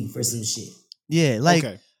training you for some shit. Yeah, like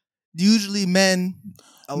usually men,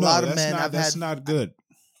 lot of men. That's not good.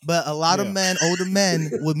 But a lot of men, older men,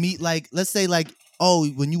 would meet like, let's say like, oh,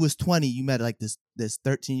 when you was 20, you met like this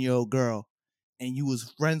 13-year-old girl, and you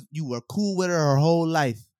was friends, you were cool with her whole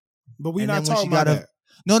life. But we're not talking about that.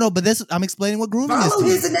 No, but I'm explaining what grooming is. Follow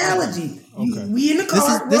his analogy. Okay. We in the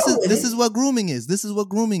car. This is what grooming is. This is what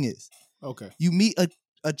grooming is. Okay. You meet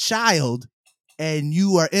a child, and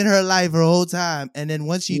you are in her life her whole time, and then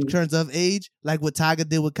once she turns of age, like what Tyga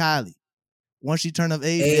did with Kylie, once she turned of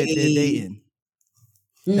age, they're dating.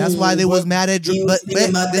 That's why they was mad at Drake. But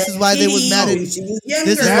this is why they was mad at. This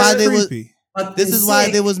is why they was. This is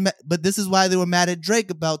why they was. But this is why they were mad at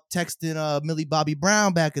Drake about texting Millie Bobby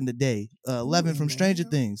Brown back in the day. 11 from Stranger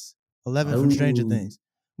Things. 11 from Stranger Things.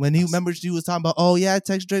 When he remember she was talking about, oh yeah, I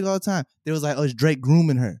text Drake all the time. They was like, oh, it's Drake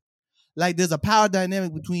grooming her. Like there's a power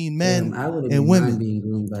dynamic between men and women. Being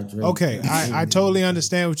groomed by Drake. Okay, I totally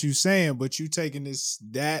understand what you're saying, but you taking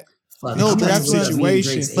that. No, but that's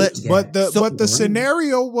situation. But the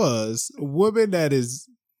scenario was a woman that is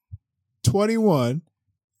 21.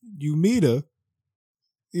 You meet her.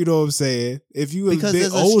 You know what I'm saying? If you a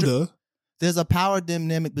bit older, there's a power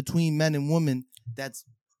dynamic between men and women. That's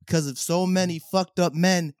because of so many fucked up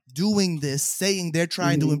men doing this, saying they're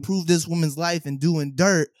trying to improve this woman's life and doing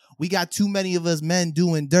dirt. We got too many of us men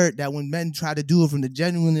doing dirt that when men try to do it from the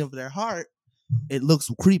genuinely of their heart, it looks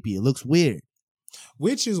creepy. It looks weird.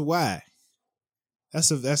 Which is why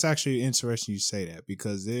that's actually interesting you say that,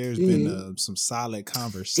 because there's been some solid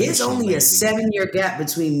conversation. There's only a 7-year gap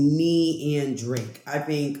between me and Drake. I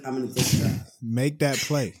think I'm gonna take that. Make that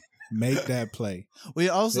play. Well,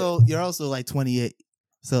 you're also like 28,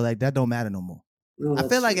 so like that don't matter no more. No, I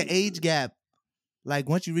feel like an age gap, like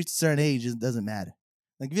once you reach a certain age, it doesn't matter.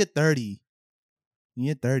 Like if you're 30, in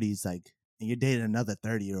your 30s, like, and you're dating another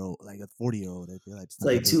 30-year-old, like a 40-year-old, I feel like it's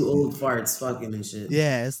like two old farts fucking and shit.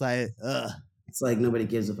 Yeah, it's like, it's like nobody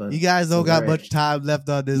gives a fuck. You guys don't got much time left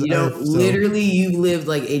on this earth. Literally, you've lived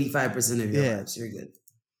like 85% of your lives. You're good.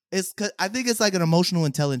 I think it's like an emotional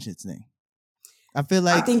intelligence thing. I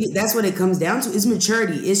think that's what it comes down to is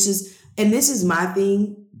maturity. It's just, and this is my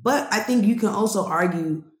thing, but I think you can also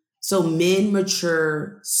argue, so men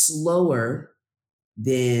mature slower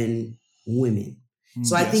than women.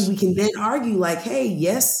 So I think we can then argue like, hey,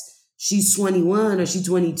 yes, she's 21 or she's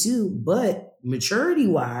 22, but maturity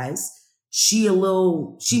wise, she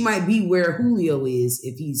might be where Julio is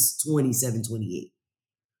if he's 27, 28.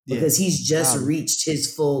 Because he's just reached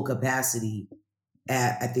his full capacity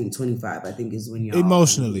at, I think, 25. I think is when you're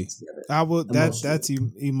emotionally. That's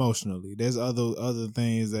emotionally. There's other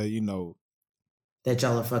things that, you know, that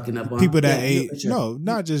y'all are fucking up on. People that age, no,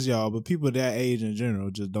 not just y'all, but people that age in general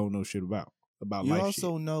just don't know shit about life. You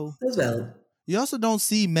also know. That's valid. You also don't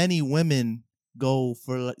see many women go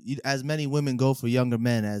for as many women go for younger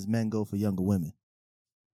men as men go for younger women.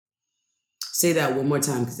 Say that one more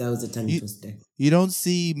time, because that was a tongue twister. You don't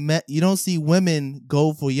see women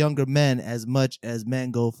go for younger men as much as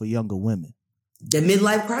men go for younger women. The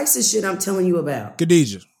midlife crisis shit I'm telling you about.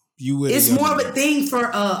 Khadijah, it's more of a thing for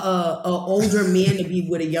a older man to be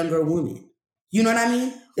with a younger woman. You know what I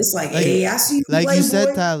mean? It's like, hey, I see you, like Playboy. You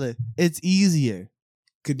said, Tyler. It's easier.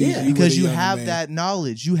 Because you have that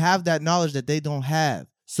knowledge. You have that knowledge that they don't have.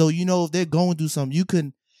 So you know if they're going through something, you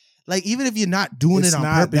can, like, even if you're not doing it on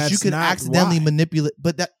purpose, you can accidentally manipulate.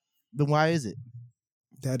 But then why is it?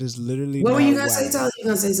 That is literally. What were you gonna say, Tyler? You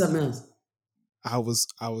gonna say something else? I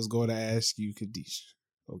was going to ask you, Khadijah.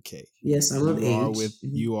 Okay. Yes, I'm of age.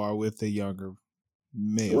 You are with a younger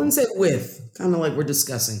male. I wouldn't say with. Kind of like we're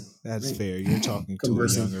discussing. That's fair. You're talking to a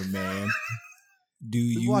younger man. Do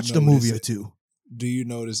you watch the movie or two? Do you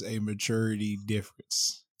notice a maturity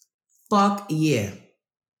difference? Fuck yeah.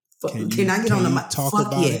 Can I get on the mic? Talk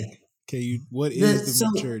about it. What is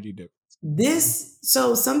the maturity difference?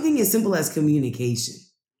 Something as simple as communication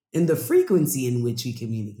and the frequency in which we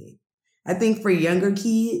communicate. I think for younger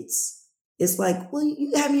kids, it's like, well,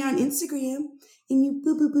 you have me on Instagram and you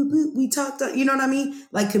boop, boop, boop, boop. We talked, you know what I mean?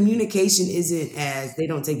 Like communication they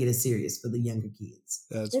don't take it as serious for the younger kids.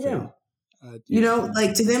 That's fair. Don't. You know,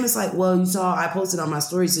 like to them, it's like, well, you saw I posted on my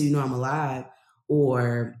story, so you know I'm alive,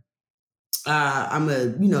 or I'm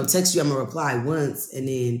gonna, text you, I'm gonna reply once, and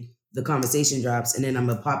then the conversation drops, and then I'm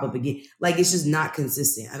gonna pop up again. Like it's just not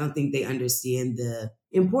consistent. I don't think they understand the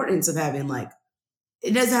importance of having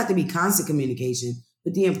it doesn't have to be constant communication,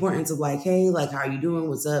 but the importance of like, hey, like, how are you doing?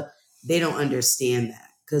 What's up? They don't understand that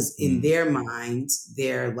because in their minds,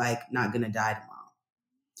 they're like not gonna die tomorrow.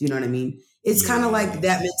 Do you know what I mean? It's kind of like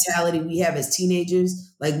that mentality we have as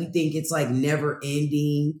teenagers. Like we think it's like never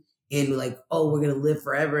ending and like, oh, we're going to live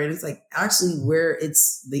forever. And it's like actually where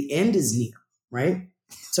the end is near. right?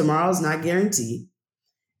 Tomorrow's not guaranteed.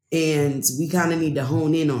 And we kind of need to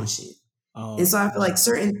hone in on shit. And so I feel like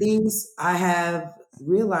certain things I have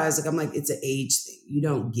realized, like I'm like, it's an age thing. You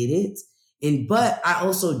don't get it. But I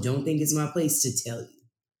also don't think it's my place to tell you.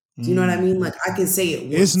 Do you know what I mean? Like I can say it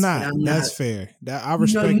once. It's not. That's fair. I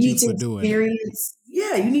respect you for doing it.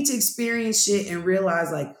 Yeah, you need to experience shit and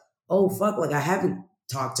realize like, oh, fuck, like I haven't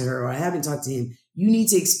talked to her or I haven't talked to him. You need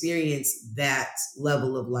to experience that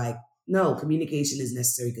level of like, no, communication is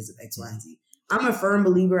necessary because of X, Y, and Z. I'm a firm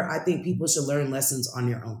believer. I think people should learn lessons on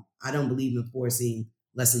their own. I don't believe in forcing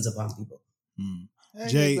lessons upon people.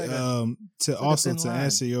 Jay, to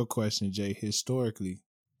answer your question, Jay, historically,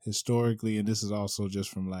 and this is also just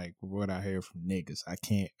from like what I hear from niggas. I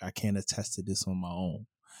can't attest to this on my own.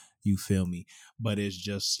 You feel me? But it's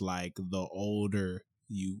just like the older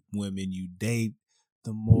women you date,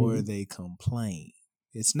 the more they complain.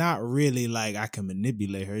 It's not really like I can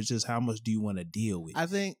manipulate her. It's just how much do you want to deal with? I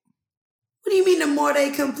think. What do you mean the more they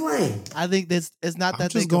complain? I think this it's not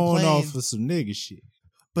that they complain. Going off for some nigga shit.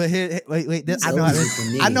 But here, wait. I know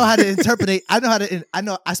how to interpret. I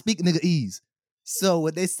know I speak nigga-ese. So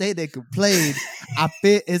when they say they complain, I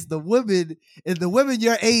feel it's the women. And the women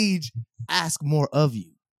your age ask more of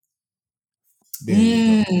you.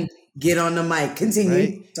 Get on the mic. Continue.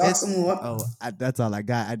 Right? Talk some more. Oh, that's all I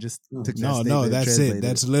got. I just took no. That's it.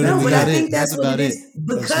 That's literally. No, but I think that's what it is.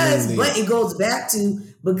 Because, but it goes back to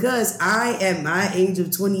because I, at my age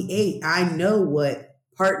of 28, I know what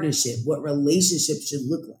partnership, what relationship should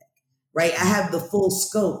look like. Right? I have the full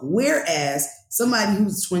scope. Whereas somebody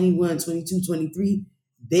who's 21, 22, 23,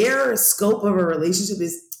 their scope of a relationship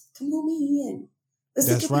is come on me in.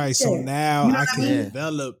 That's right. So now I can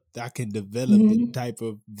develop the type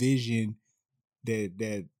of vision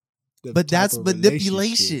that. But that's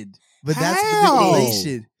manipulation. But that's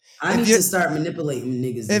manipulation. I need to start manipulating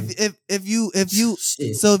niggas. If you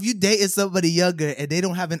so if you dating somebody younger and they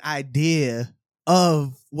don't have an idea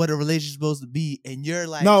of what a relationship is supposed to be, and you're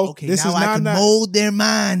like, okay, now I can mold their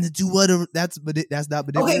mind into what that's not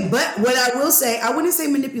manipulation. Okay, but what I will say, I wouldn't say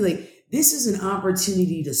manipulate. This is an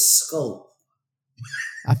opportunity to scope.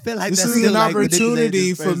 I feel like this is an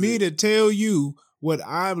opportunity for me to tell you what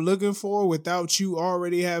I'm looking for without you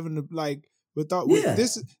already having to like without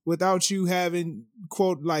you having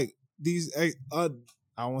quote like these I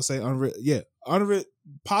won't say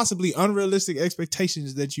possibly unrealistic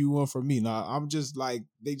expectations that you want from me. Now I'm just like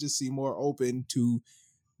they just seem more open to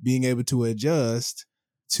being able to adjust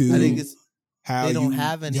to. I think it's how they don't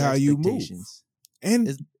have any expectations.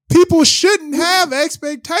 And people shouldn't have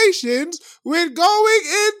expectations when going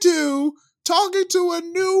into talking to a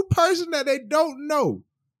new person that they don't know.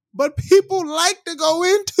 But people like to go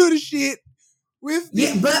into the shit with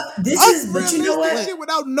but you know what? Shit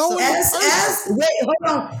without knowing hold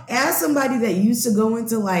on. As somebody that used to go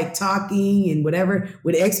into like talking and whatever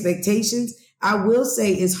with expectations, I will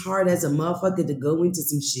say it's hard as a motherfucker to go into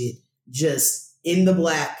some shit just in the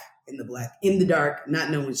dark, not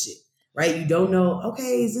knowing shit. Right? You don't know,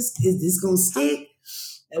 okay, is this gonna stick?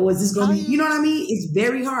 Or is this gonna be, you know what I mean? It's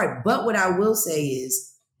very hard. But what I will say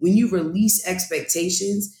is when you release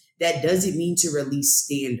expectations, that doesn't mean to release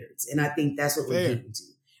standards. And I think that's what we're getting to.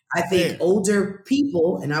 I think older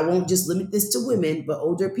people, and I won't just limit this to women, but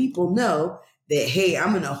older people know that, hey,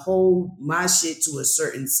 I'm gonna hold my shit to a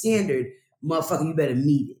certain standard. Motherfucker, you better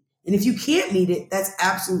meet it. And if you can't meet it, that's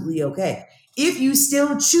absolutely okay. If you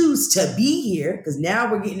still choose to be here, because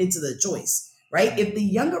now we're getting into the choice, right? If the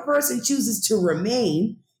younger person chooses to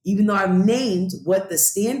remain, even though I've named what the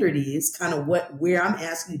standard is, kind of where I'm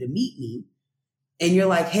asking you to meet me, and you're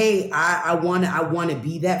like, hey, I want to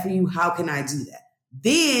be that for you. How can I do that?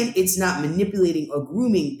 Then it's not manipulating or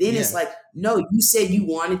grooming. Then it's like, no, you said you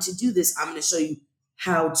wanted to do this. I'm going to show you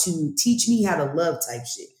how to teach me how to love type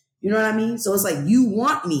shit. You know what I mean? So it's like, you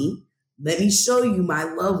want me. Let me show you my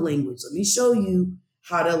love language. Let me show you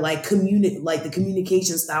how to like communicate, like the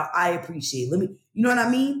communication style I appreciate. You know what I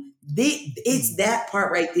mean? It's that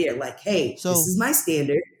part right there. Like, hey, this is my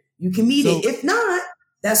standard. You can meet it. If not,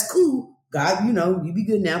 that's cool. God, you be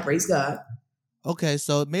good now. Praise God. Okay,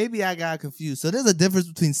 so maybe I got confused. So there's a difference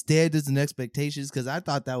between standards and expectations because I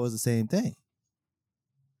thought that was the same thing.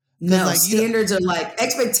 No, like, standards are like,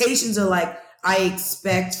 expectations are like, I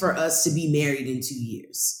expect for us to be married in 2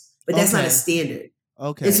 years. But that's not a standard.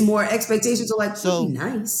 Okay. It's more expectations are like, so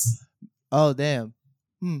nice. Oh, damn.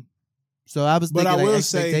 So I was thinking like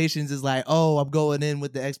expectations is like, oh, I'm going in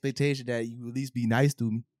with the expectation that you at least be nice to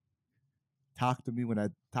me. Talk to me when I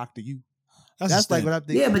talk to you. That's like what I'm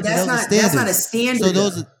thinking. Yeah, but that's not a standard.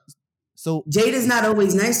 So Jada's not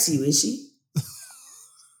always nice to you, is she?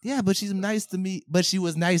 Yeah, but she's nice to me. But she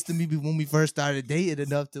was nice to me when we first started dating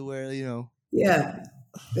enough to where, you know. Yeah.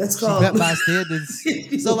 That's she called met my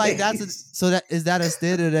standards. So like is that a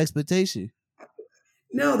standard expectation?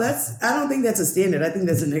 No, I don't think that's a standard. I think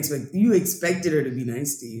that's you expected her to be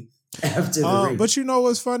nice to you after the ring. But you know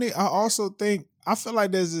what's funny? I feel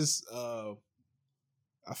like there's this I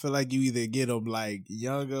feel like you either get them like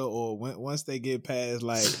younger or once they get past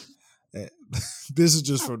like this is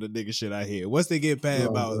just from the nigga shit I hear. Once they get past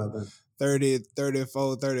about 30,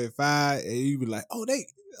 34, 35, and you be like,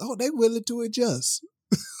 they willing to adjust.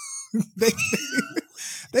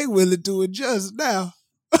 they willing to adjust now.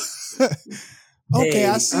 Okay, hey,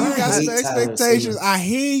 I see you got some expectations. I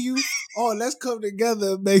hear you. Let's come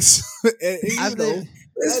together and make some,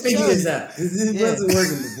 let's figure this out. This wasn't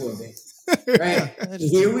working before, man. Right?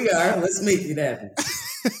 Here we are. Let's make it happen.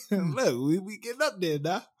 Look, we getting up there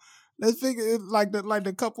now. Let's figure it like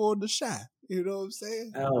the couple on The Chi. You know what I'm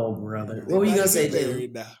saying? Oh, brother. What were you gonna say, Jay?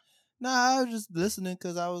 Nah, I was just listening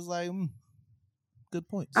because I was like, good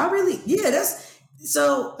points. I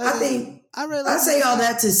think I say all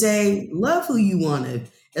that to say, love who you want to,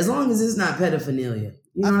 as long as it's not pedophilia.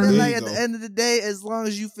 You know I feel like at the end of the day, as long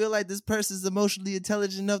as you feel like this person's emotionally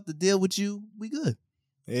intelligent enough to deal with you, we good.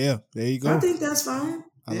 Yeah, there you go. I think that's fine.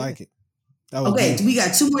 I like it. Okay, we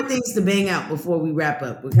got 2 more things to bang out before we wrap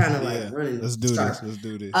up. We're kind of running. Let's do this.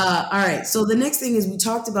 All right. So the next thing is we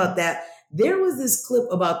talked about that. There was this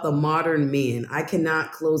clip about the modern man. I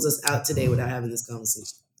cannot close us out today without having this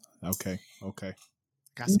conversation. Okay.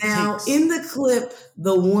 Now, in the clip,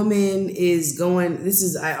 the woman is going,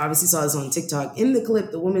 I obviously saw this on TikTok. In the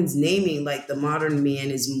clip, the woman's naming like the modern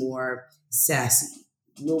man is more sassy,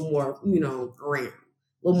 a little more, round, a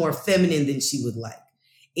little more feminine than she would like.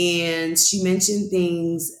 And she mentioned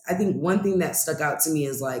things. I think one thing that stuck out to me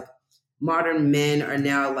is like modern men are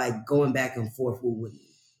now like going back and forth with women.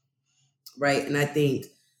 Right. And I think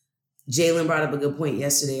Jalen brought up a good point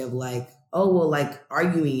yesterday of like,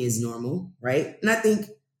 arguing is normal, right? And I think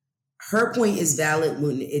her point is valid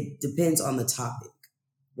when it depends on the topic,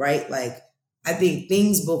 right? Like, I think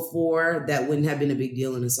things before that wouldn't have been a big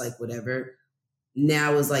deal and it's like, whatever,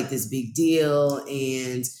 now is like this big deal.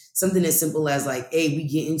 And something as simple as like, hey, we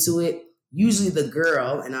get into it. Usually the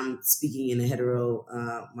girl, and I'm speaking in a hetero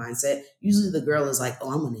mindset, usually the girl is like,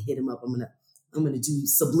 oh, I'm going to hit him up. I'm going to do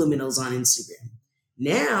subliminals on Instagram.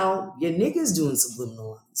 Now your nigga's doing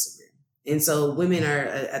subliminal on Instagram. And so women are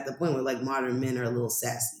at the point where like modern men are a little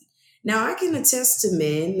sassy. Now I can attest to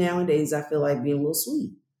men nowadays. I feel like being a little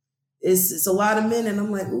sweet. It's a lot of men, and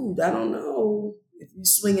I'm like, ooh, I don't know if you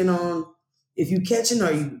swinging on, if you catching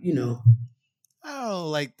or you. I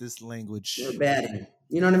don't like this language. You're batting.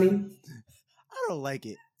 You know what I mean? I don't like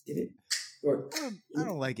it. I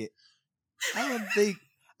don't like it. I don't think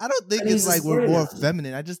it's like we're more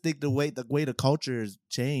feminine. I just think the way the culture has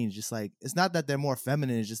changed. It's like it's not that they're more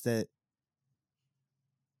feminine. It's just that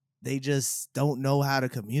they just don't know how to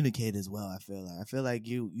communicate as well. I feel like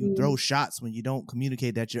you throw shots when you don't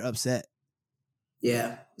communicate that you're upset.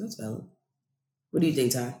 Yeah, that's valid. What do you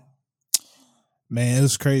think, Ty? Man, it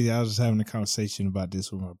was crazy. I was just having a conversation about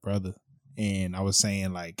this with my brother, and I was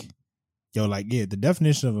saying like, the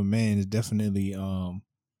definition of a man is definitely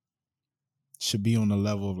should be on the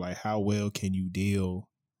level of like how well can you deal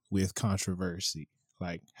with controversy?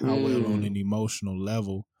 Like how well on an emotional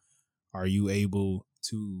level are you able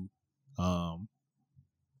to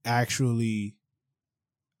actually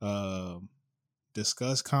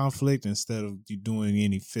discuss conflict instead of you doing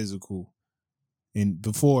any physical, and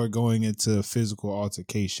before going into a physical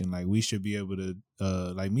altercation. Like we should be able to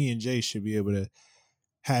like me and Jay should be able to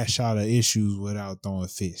hash out our issues without throwing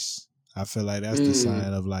fists. I feel like that's the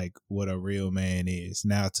sign of like what a real man is.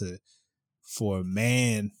 Now for a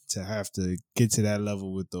man to have to get to that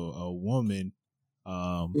level with a woman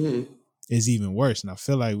is even worse. And I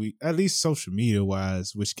feel like we, at least social media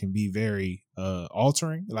wise, which can be very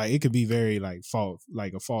altering, like it could be very like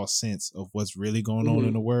a false sense of what's really going on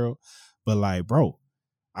in the world. But like, bro,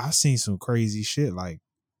 I've seen some crazy shit. Like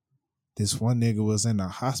this one nigga was in the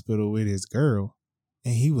hospital with his girl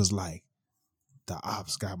and he was like, the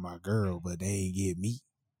ops got my girl, but they ain't get me.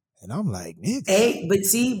 And I'm like, nigga. Hey,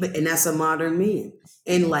 and that's a modern man.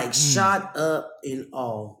 And like shot up and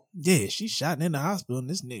all. Yeah, she shot in the hospital and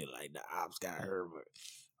this nigga like the ops got her, but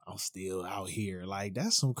I'm still out here. Like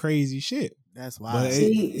that's some crazy shit. That's wild.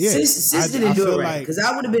 Sis didn't do it right. Because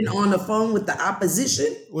I would have been on the phone with the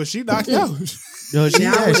opposition. Well, she knocked out. No, she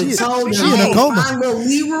in a coma. Find little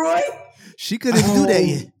Leroy. She couldn't do that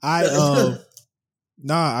yet. I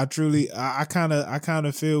kind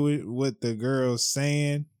of feel what the girl's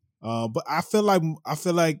saying. But I feel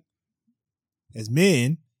like as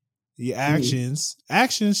men, Your actions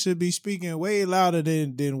should be speaking way louder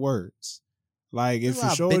than words. Like if your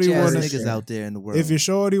shorty niggas out there in the world, if your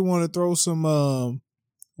shorty want to throw some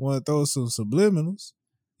subliminals,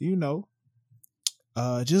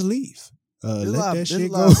 just leave. Let that shit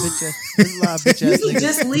go. You can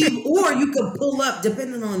just leave, or you could pull up,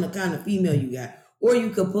 depending on the kind of female you got. Or you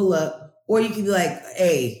could pull up, or you could be like,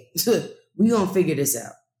 "Hey, we gonna figure this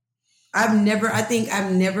out." I've never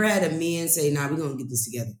had a man say, "Nah, we gonna get this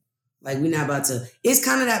together." Like we're not about to. It's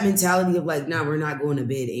kind of that mentality of like, "Nah, we're not going to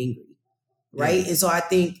bed angry," right? Yeah. And so I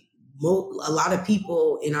think a lot of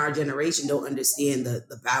people in our generation don't understand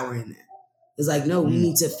the power in that. It's like, no, we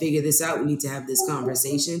need to figure this out. We need to have this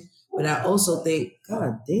conversation. But I also think,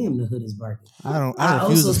 God damn, the hood is barking. I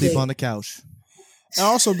refuse to sleep on the couch. And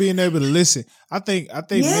also being able to listen. I think men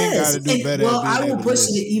got to do better. Well, I will push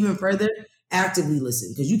it even further. Actively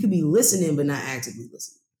listen, because you could be listening but not actively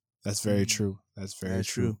listening. That's very true. That's very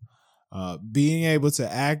true. Being able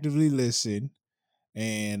to actively listen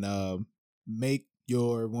and make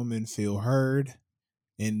your woman feel heard,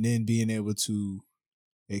 and then being able to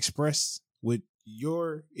express what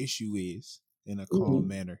your issue is in a calm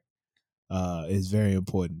manner is very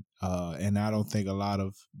important. And I don't think a lot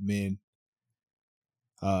of men,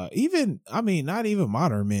 not even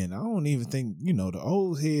modern men, I don't even think, the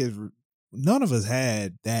old heads, none of us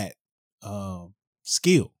had that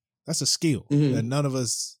skill. That's a skill that none of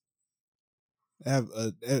us have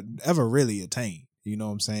ever really attained. You know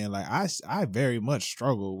what I'm saying? Like I very much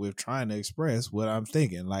struggle with trying to express what I'm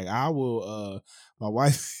thinking. Like I will, my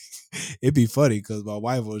wife, it'd be funny because my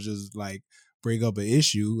wife will just like bring up an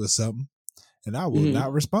issue or something, and I will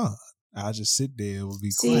not respond. I'll just sit there and will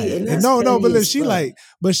be quiet. And no, but then she like,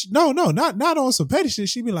 not on some petty shit.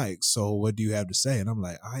 She be like, "So what do you have to say?" And I'm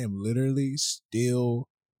like, I am literally still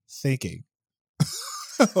thinking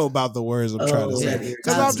about the words I'm trying to say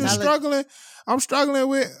because I'm just struggling. I'm struggling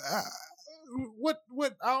with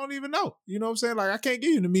what I don't even know. You know what I'm saying? Like I can't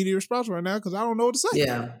give you an immediate response right now because I don't know what to say.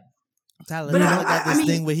 Yeah, Tyler, got this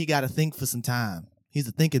thing where he got to think for some time. He's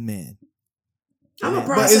a thinking man.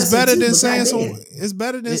 But it's better than saying some. It's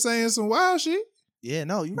better than saying some wild shit. Yeah,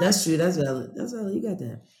 no, that's true. That's valid. You got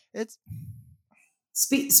that. It's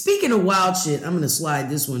speaking of wild shit. I'm gonna slide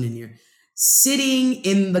this one in here. Sitting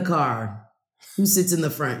in the car. Who sits in the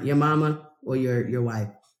front? Your mama or your wife?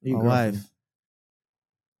 Or my wife.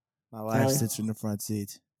 My wife sits in the front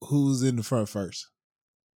seat. Who's in the front first?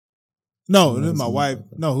 No, this is my wife.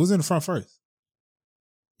 No, who's in the front first?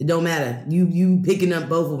 It don't matter. You picking up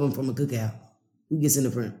both of them from a cookout. Who gets in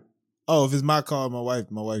the front? Oh, if it's my car, my wife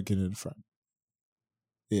gets in the front.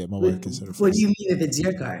 Yeah, my wife gets in the front. What do you mean if it's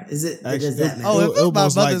your car? Is it? Actually, does that matter? Oh, if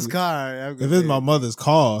it's my mother's car. If it's my mother's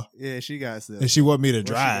car. Yeah, she got to. And she want me to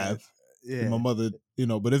drive. Yeah. My mother,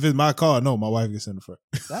 but if it's my car, no, my wife gets in the front.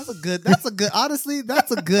 Honestly,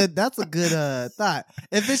 that's a good thought.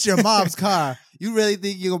 If it's your mom's car, you really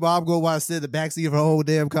think your mom gonna want to sit in the backseat of her whole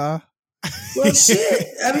damn car? Well, shit.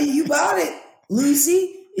 I mean, you bought it,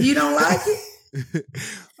 Lucy. You don't like it?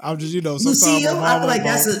 I'm just, sometimes Lucille. I feel like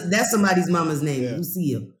that's somebody's mama's name, yeah.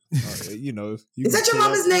 Lucille. Is that your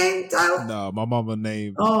mama's name, Tyler? No, my mama's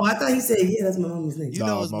name. Oh, I thought he said, yeah, that's my mama's name. You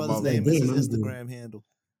know his mother's name is his Instagram handle.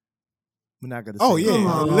 We're not gonna. Oh yeah,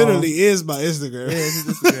 it literally is my Instagram. Yeah, it's his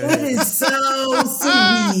Instagram. That is so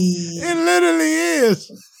sweet. It literally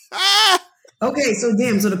is. Okay, so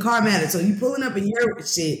the car matters. So you pulling up in your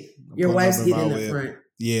shit. Your wife's getting in the front.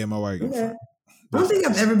 Yeah, my wife. Okay. I don't think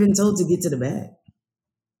I've ever been told to get to the back.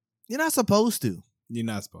 You're not supposed to. You're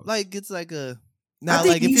not supposed to. Like, it's like a... I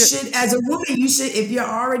think you should, as a woman, if you're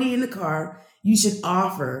already in the car, you should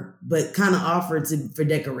offer, but kind of offer for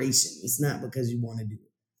decoration. It's not because you want to do it.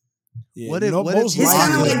 Yeah, what if it's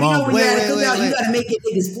kind of like, when you're at a cookout, you got to make your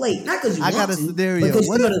nigga's plate. Not because you want to. I got a scenario. Because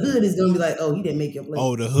the hood is going to be like, oh, he didn't make your plate.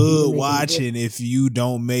 Oh, the hood watching if you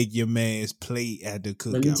don't make your man's plate at the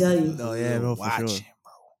cookout. Let me tell you. Oh, yeah, no, for sure. Bro.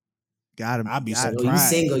 Got him. I'd be surprised. You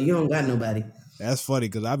single. You don't got nobody. That's funny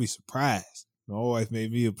because I'd be surprised. My wife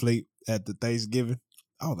made me a plate at the Thanksgiving.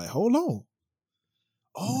 I was like, hold on.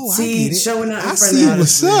 Oh, see, I get it. Showing up in I front see of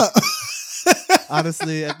what's up.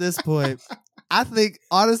 Honestly, at this point, I think,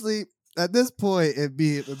 at this point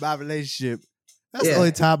in my relationship, that's the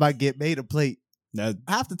only time I get made a plate.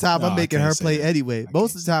 Half the time I'm making her plate anyway.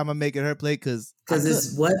 Most of the time I'm making her plate because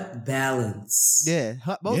it's what? Balance. Yeah.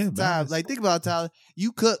 Most of the time. Like, think about it, Tyler.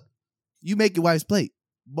 You cook, you make your wife's plate.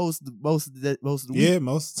 Most of the week. Yeah,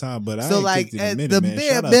 most of the time. But so, I like, at the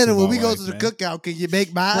bare minimum, when we go to the cookout, can you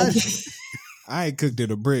make mine? I ain't cooked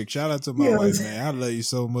in a brick. Shout out to my wife, man. I love you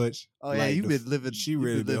so much. Oh yeah, you've been living. She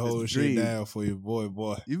really been holding shit down for your boy.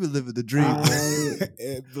 You've been living the dream.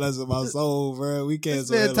 Bless my soul, bro. We can't.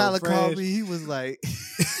 This man Tyler called me. He was like,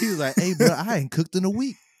 "Hey, bro, I ain't cooked in a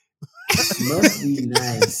week." Must be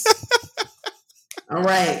nice. All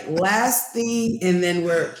right, last thing, and then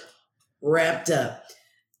we're wrapped up.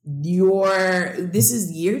 This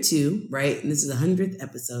is year 2, right? And this is the 100th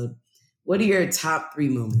episode. What are your top 3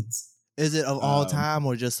 moments? Is it of all time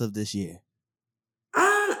or just of this year?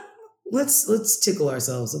 Let's tickle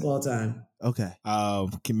ourselves of all time. Okay.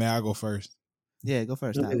 May I go first? Yeah, go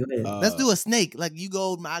first. Okay, go ahead. Let's do a snake. Like you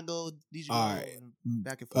go, I go. These all right.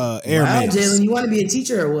 Back and forth. Hermes. Jalen, you want to be a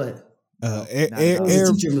teacher or what?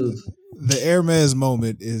 Teacher move. The Hermes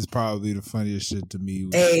moment is probably the funniest shit to me.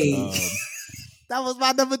 Hey. That was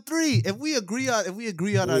my number 3. If we agree on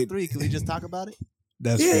our 3, can we just talk about it?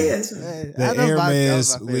 That's fair. The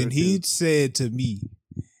Hermes, when he said to me,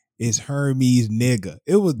 "It's Hermes nigga,"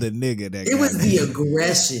 it was the nigga that. It was the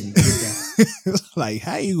aggression. Like,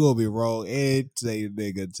 how you gonna be wrong and say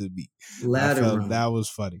nigga to me? Louder. That was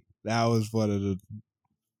funny. That was one of the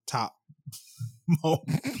top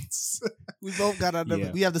moments. We both got our number.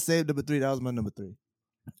 Yeah. We have the same number 3. That was my number 3.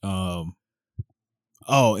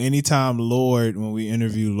 Anytime Lord, when we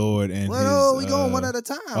interview Lord and we going one at a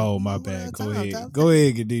time. Oh, my bad. Go ahead. Go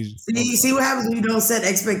ahead, Khadijah. See what happens when you don't set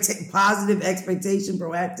positive expectation,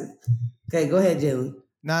 proactive? Okay, go ahead, Jalen.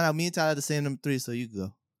 No, me and Tyler have the same number 3, so you can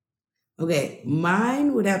go. Okay,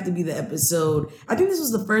 mine would have to be the episode. I think this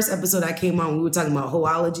was the first episode I came on when we were talking about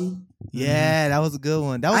hoology. Yeah, that was a good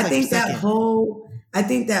one. That was I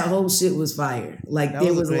think that whole shit was fire. Like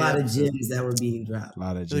there was a lot of gems that were being dropped.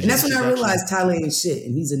 And that's when I realized Tyler ain't shit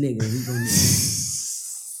and he's a nigga. He's gonna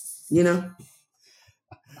you know?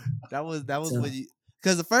 That was when you,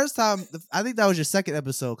 because the first time, I think that was your second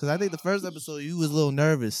episode. Because I think the first episode you was a little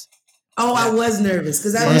nervous. Oh, I was nervous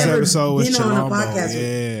because I never been on a podcast.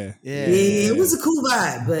 Yeah, it was a cool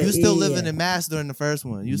vibe. But you were still living in Mass during the first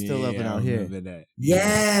one. You were still living out here. That.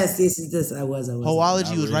 Yes, I was.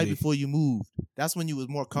 Hoology was right before you moved. That's when you was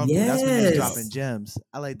more comfortable. Yes. That's when you was dropping gems.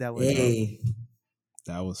 I like that one. Hey.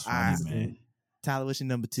 That was funny, man. Tyler, what's your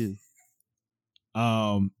number 2?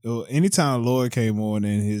 Anytime Lord came on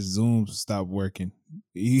and his Zoom stopped working,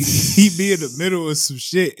 he be in the middle of some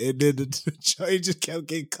shit and then the show just kept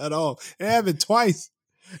getting cut off. It happened twice.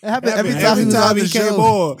 It happened every time he came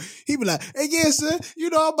on. He be like, "Hey, yeah, sir,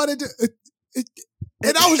 I'm about to do."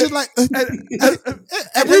 And I was just like, and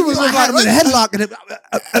we was just like, in a headlock, and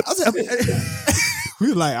we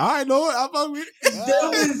were like, "All right, Lord, I'm fucking with it." That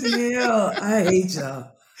was hell. I hate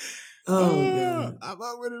y'all. Oh God, I'm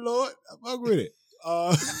fucking with it, Lord. I'm fucking with it.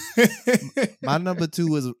 My number 2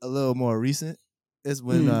 was a little more recent. It's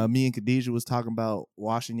when me and Khadijah was talking about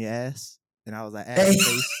washing your ass, and I was like, ass,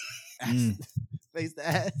 face to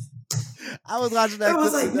ass. I was watching that. I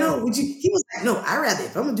was like, no, would you? He was like, no, I rather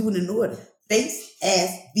if I'm gonna do it in order, face,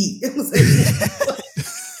 ass, feet. It was like,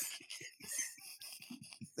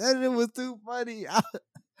 that was too funny. I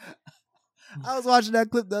was watching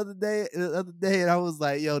that clip the other day, and I was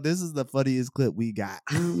like, "Yo, this is the funniest clip we got."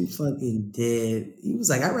 I'm fucking dead. He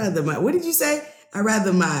was like, "I rather my." What did you say? I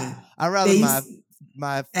rather my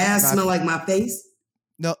ass smell like my face.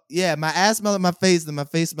 No, yeah, my ass smell like my face, than my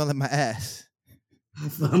face smell like my ass.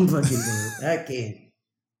 I'm fucking dead. I can't.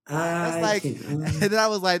 That's like, and then I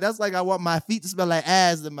was like, "That's like I want my feet to smell like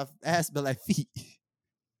ass, and my ass smell like feet."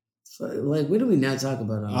 Like, what do we not talk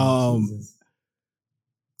about?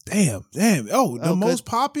 Damn. Oh, the most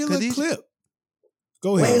popular clip.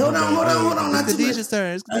 Go ahead. Wait, hold on. It's Khadijah's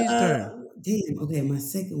turn. Damn. Okay, my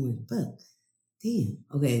second one. Fuck. Damn.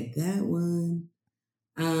 Okay, that one.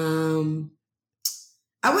 I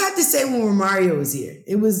would have to say when Romario was here.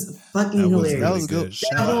 It was fucking hilarious. That was good.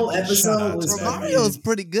 That whole episode was. Romario's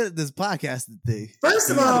pretty good at this podcasting thing. First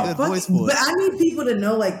of all, but I need people to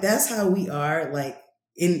know, like, that's how we are, like,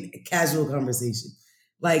 in casual conversation.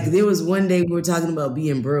 Like, there was one day we were talking about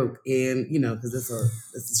being broke, and because that's the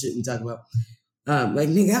shit we talk about. Like,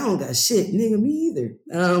 nigga, I don't got shit, nigga, me either.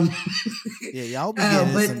 Yeah, y'all be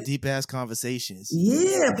getting some deep ass conversations.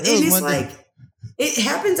 Yeah, and it's like it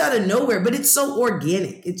happens out of nowhere, but it's so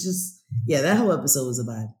organic. It's just that whole episode was a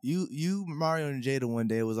vibe. You, Mario, and Jada one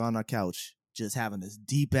day was on our couch just having this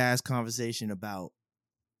deep ass conversation about.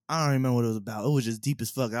 I don't remember what it was about. It was just deep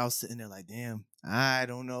as fuck. I was sitting there like, damn, I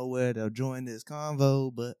don't know where to join this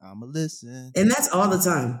convo, but I'ma listen. And that's all the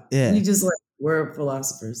time. Yeah. We just we're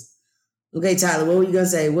philosophers. Okay, Tyler, what were you gonna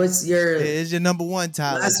say? What's your It's your number 1,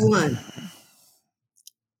 Tyler. Last one.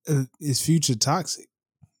 It's Future Toxic.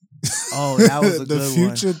 Oh, that was a the good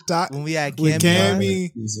Future one. When we had with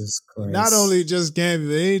Cammy, Jesus Christ. not only just Cammy,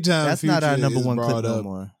 but anytime that's Future not our number one clip up, no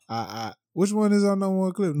more. Which one is our number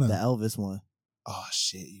one clip? No, the Elvis one. Oh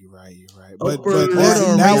shit, you're right. But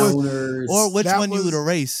that was, or which one you would was,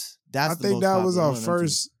 erase? That's I think that was our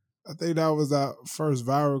first. I think that was our first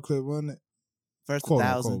viral clip, wasn't it? First quote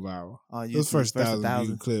 1,000 unquote viral. On YouTube, it was first 1,000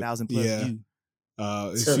 view clip. 1,000 plus view.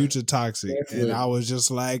 It's Future Toxic, definitely. and I was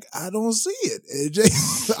just like, I don't see it. And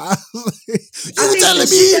I was like, you telling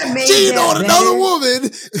me cheating on another woman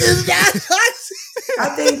is that toxic? I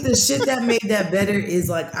think the shit that made that better is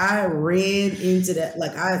like I ran into that,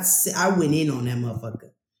 like I went in on that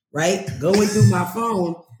motherfucker, right? Going through my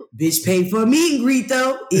phone, bitch paid for a meet and greet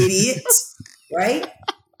though, idiot, right?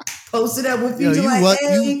 Posted up with Future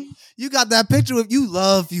you got that picture of you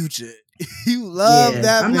love Future. You love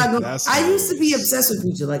that. I'm not gonna. I used to be obsessed with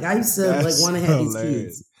Future. Like I used to want to have his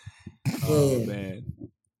kids. Oh man.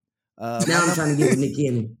 Now I'm trying to get with Nick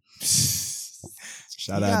Cannon.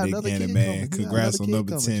 Shout out Nick Cannon, man. Congrats on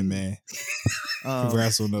number 10, man.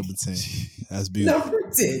 Congrats on number 10. That's beautiful. Number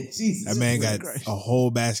 10. Jesus. That man got a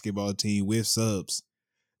whole basketball team with subs.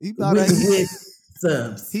 With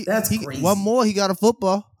subs. That's crazy. One more, he got a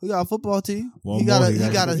football. He got a football team. He got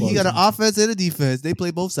an offense and a defense. They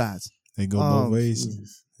play both sides. They go both ways.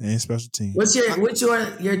 And special team. What's your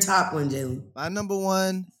top one, Jalen? My number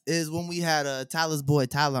one is when we had Tyler's boy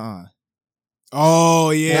Tyler on.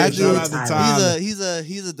 Oh yeah, shout out to Tyler. He's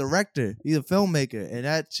a director. He's a filmmaker, and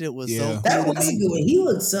that shit was so cool. That was a good one. He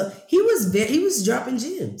was dropping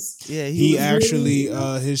gems. Yeah, he actually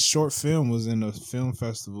his short film was in a film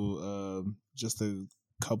festival just a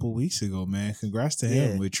couple weeks ago, man. Congrats to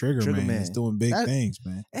him with Trigger Man. He's doing big things,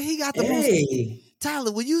 man. And he got the most.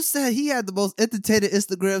 Tyler, when you said he had the most entertaining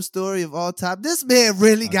Instagram story of all time, this man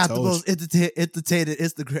really got the most entertaining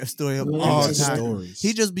Instagram story of all time. Stories.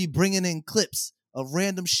 He just be bringing in clips of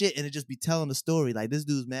random shit and it just be telling the story. Like, this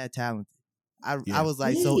dude's mad talented. I was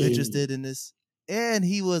like so interested in this. And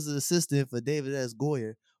he was an assistant for David S.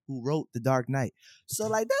 Goyer, who wrote The Dark Knight. So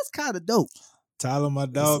like, that's kind of dope. Tyler, my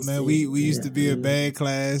dog, man. We used to be a bad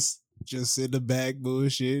class, just in the back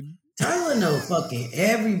bullshit. Tyler know fucking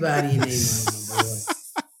everybody in their mama, boy.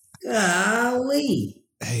 Golly.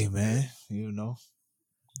 Hey, man, you know.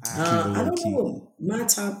 I don't know what my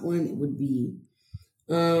top one would be.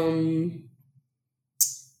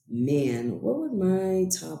 Man, what would my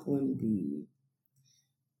top one be?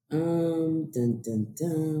 Fuck.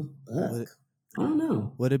 I don't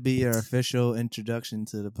know. Would it be your official introduction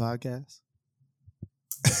to the podcast?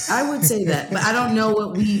 I would say that, but I don't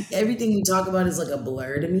know everything we talk about is like a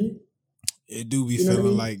blur to me. It do be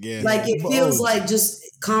feeling like, like it feels like just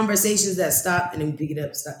conversations that stop and then we pick it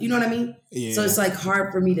up, stop. You know what I mean? Yeah. So it's like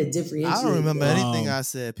hard for me to differentiate. I don't remember anything I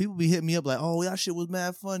said. People be hitting me up like, "Oh, that shit was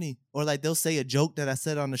mad funny," or like they'll say a joke that I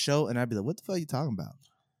said on the show, and I'd be like, "What the fuck are you talking about?"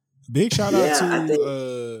 Big shout out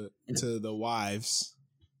to the wives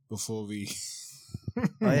before we. Oh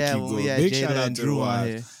yeah, when we had Big Jada shout out and to Drew the on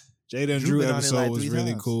here. Jada and Drew episode was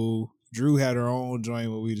really cool. Drew had her own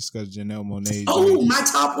joint where we discussed Janelle Monáe. Oh, my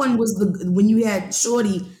top one was when you had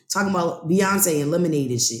Shorty talking about Beyonce and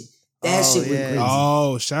Lemonade and shit. That shit was crazy.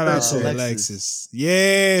 Oh, shout out to Alexis.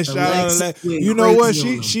 Yeah, shout out to Alexis. You know what?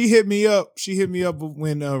 She hit me up. She hit me up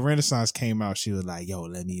when Renaissance came out. She was like, "Yo,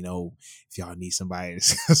 let me know if y'all need somebody to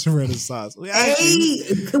discuss Renaissance." Hey,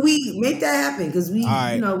 could we make that happen? Because we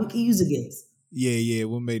can use a guest. Yeah,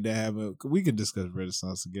 we'll make that happen. We can discuss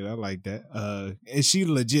Renaissance again. I like that. And she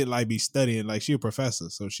legit like be studying, like she a professor,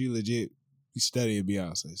 so she legit be studying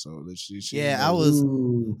Beyonce. So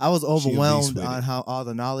I was overwhelmed on how all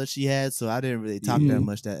the knowledge she had, so I didn't really talk that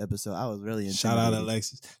much that episode. I was really shout out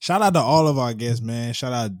Alexis. Shout out to all of our guests, man.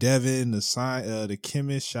 Shout out Devin, the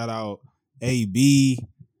chemist. Shout out AB.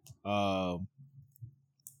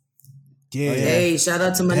 Hey, shout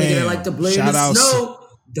out to my nigga that like to blame the snow.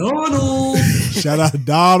 Donald. Shout out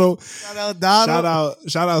Donald.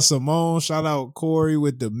 Shout out Simone. Shout out Corey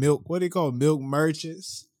with the milk. What do you call milk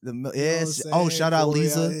merchants? Shout out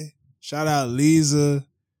Lisa. Shout out Lisa.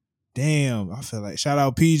 Damn, I feel like shout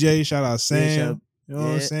out PJ. Shout out Sam. You know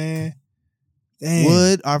what I'm saying? Damn.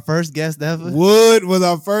 Wood, our first guest ever. Wood was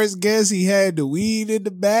our first guest. He had the weed in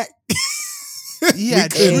the back. He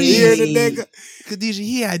had hear the nigga. Khadijah,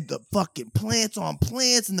 he had the fucking plants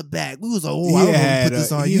in the back. We was like, I don't want to put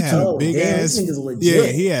this on YouTube. He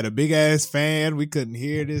had a big ass fan. We couldn't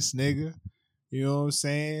hear this nigga. You know what I'm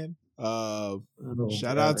saying?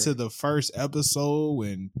 Shout out to the first episode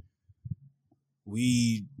when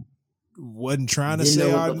we wasn't trying to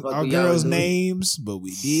say our girls' names, but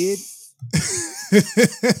we did.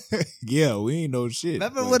 Yeah, we ain't know shit.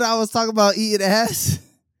 Remember when I was talking about eating ass?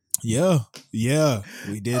 Yeah,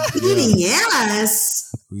 we did. Eating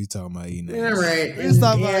ass. We talking about eating ass. All right. We was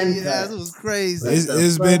talking about eating ass. It was crazy.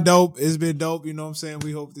 It's been dope. It's been dope. You know what I'm saying?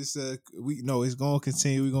 We hope this. It's gonna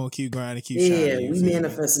continue. We're gonna keep grinding, keep shining. Yeah, we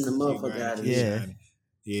manifesting the motherfucker out of it.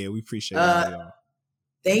 Yeah, we appreciate y'all.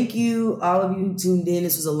 Thank you, all of you who tuned in.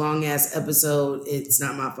 This was a long ass episode. It's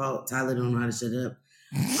not my fault. Tyler don't know how to shut up.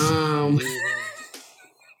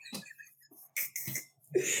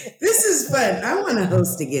 This is fun. I want to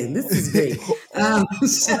host again. This is great.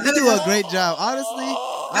 You do a great job. Honestly.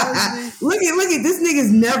 Look at this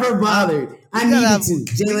nigga's never bothered. I needed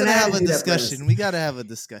to. We gotta have a discussion. We gotta have a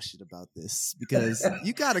discussion about this because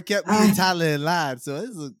you gotta kept me and Tyler in line. So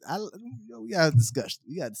we gotta discuss.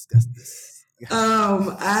 We gotta discuss this.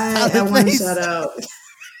 I want to shout out.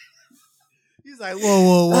 He's like,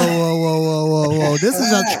 whoa. This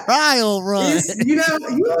is a trial run. You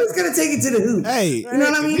always gotta take it to the hoop. Hey, you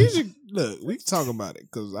know what I mean? Look, we can talk about it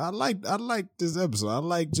because I like this episode. I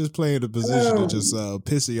like just playing the position and just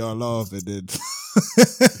pissing y'all off and then.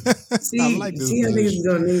 I like this. See how niggas is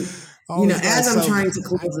gonna need. As I'm trying to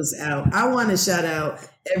close this out, I want to shout out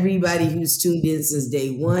everybody who's tuned in since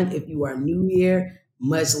day one. If you are new here,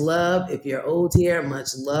 much love. If you're old here, much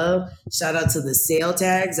love. Shout out to the sale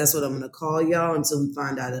tags. That's what I'm going to call y'all until we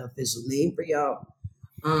find out an official name for y'all.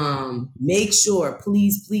 Make sure,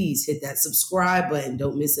 please hit that subscribe button.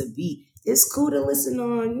 Don't miss a beat. It's cool to listen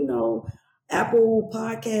on, Apple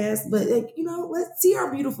Podcasts, but let's see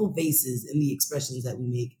our beautiful faces and the expressions that we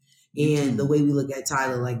make and the way we look at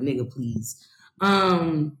Tyler like, nigga, please.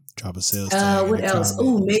 Drop a sales tag. What else?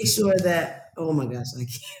 Oh, make sure that. Oh my gosh, I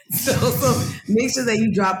can't. So make sure that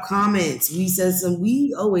you drop comments.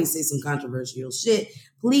 We always say some controversial shit.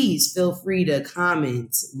 Please feel free to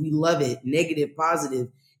comment. We love it. Negative, positive.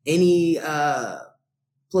 Any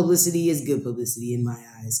publicity is good publicity in my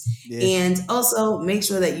eyes. Yeah. And also make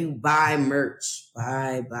sure that you buy merch.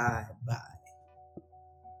 Buy.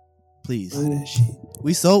 Please. Buy that shit.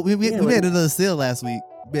 We made another sale last week.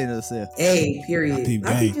 We made another sale. Hey, period.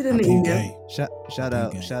 I put it in the email. Shout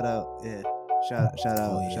out. Yeah. Shout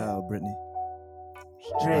out, Brittany.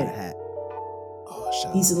 All right. Hat.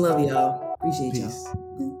 Peace and love, y'all. Appreciate y'all.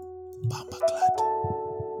 Bamba Glad.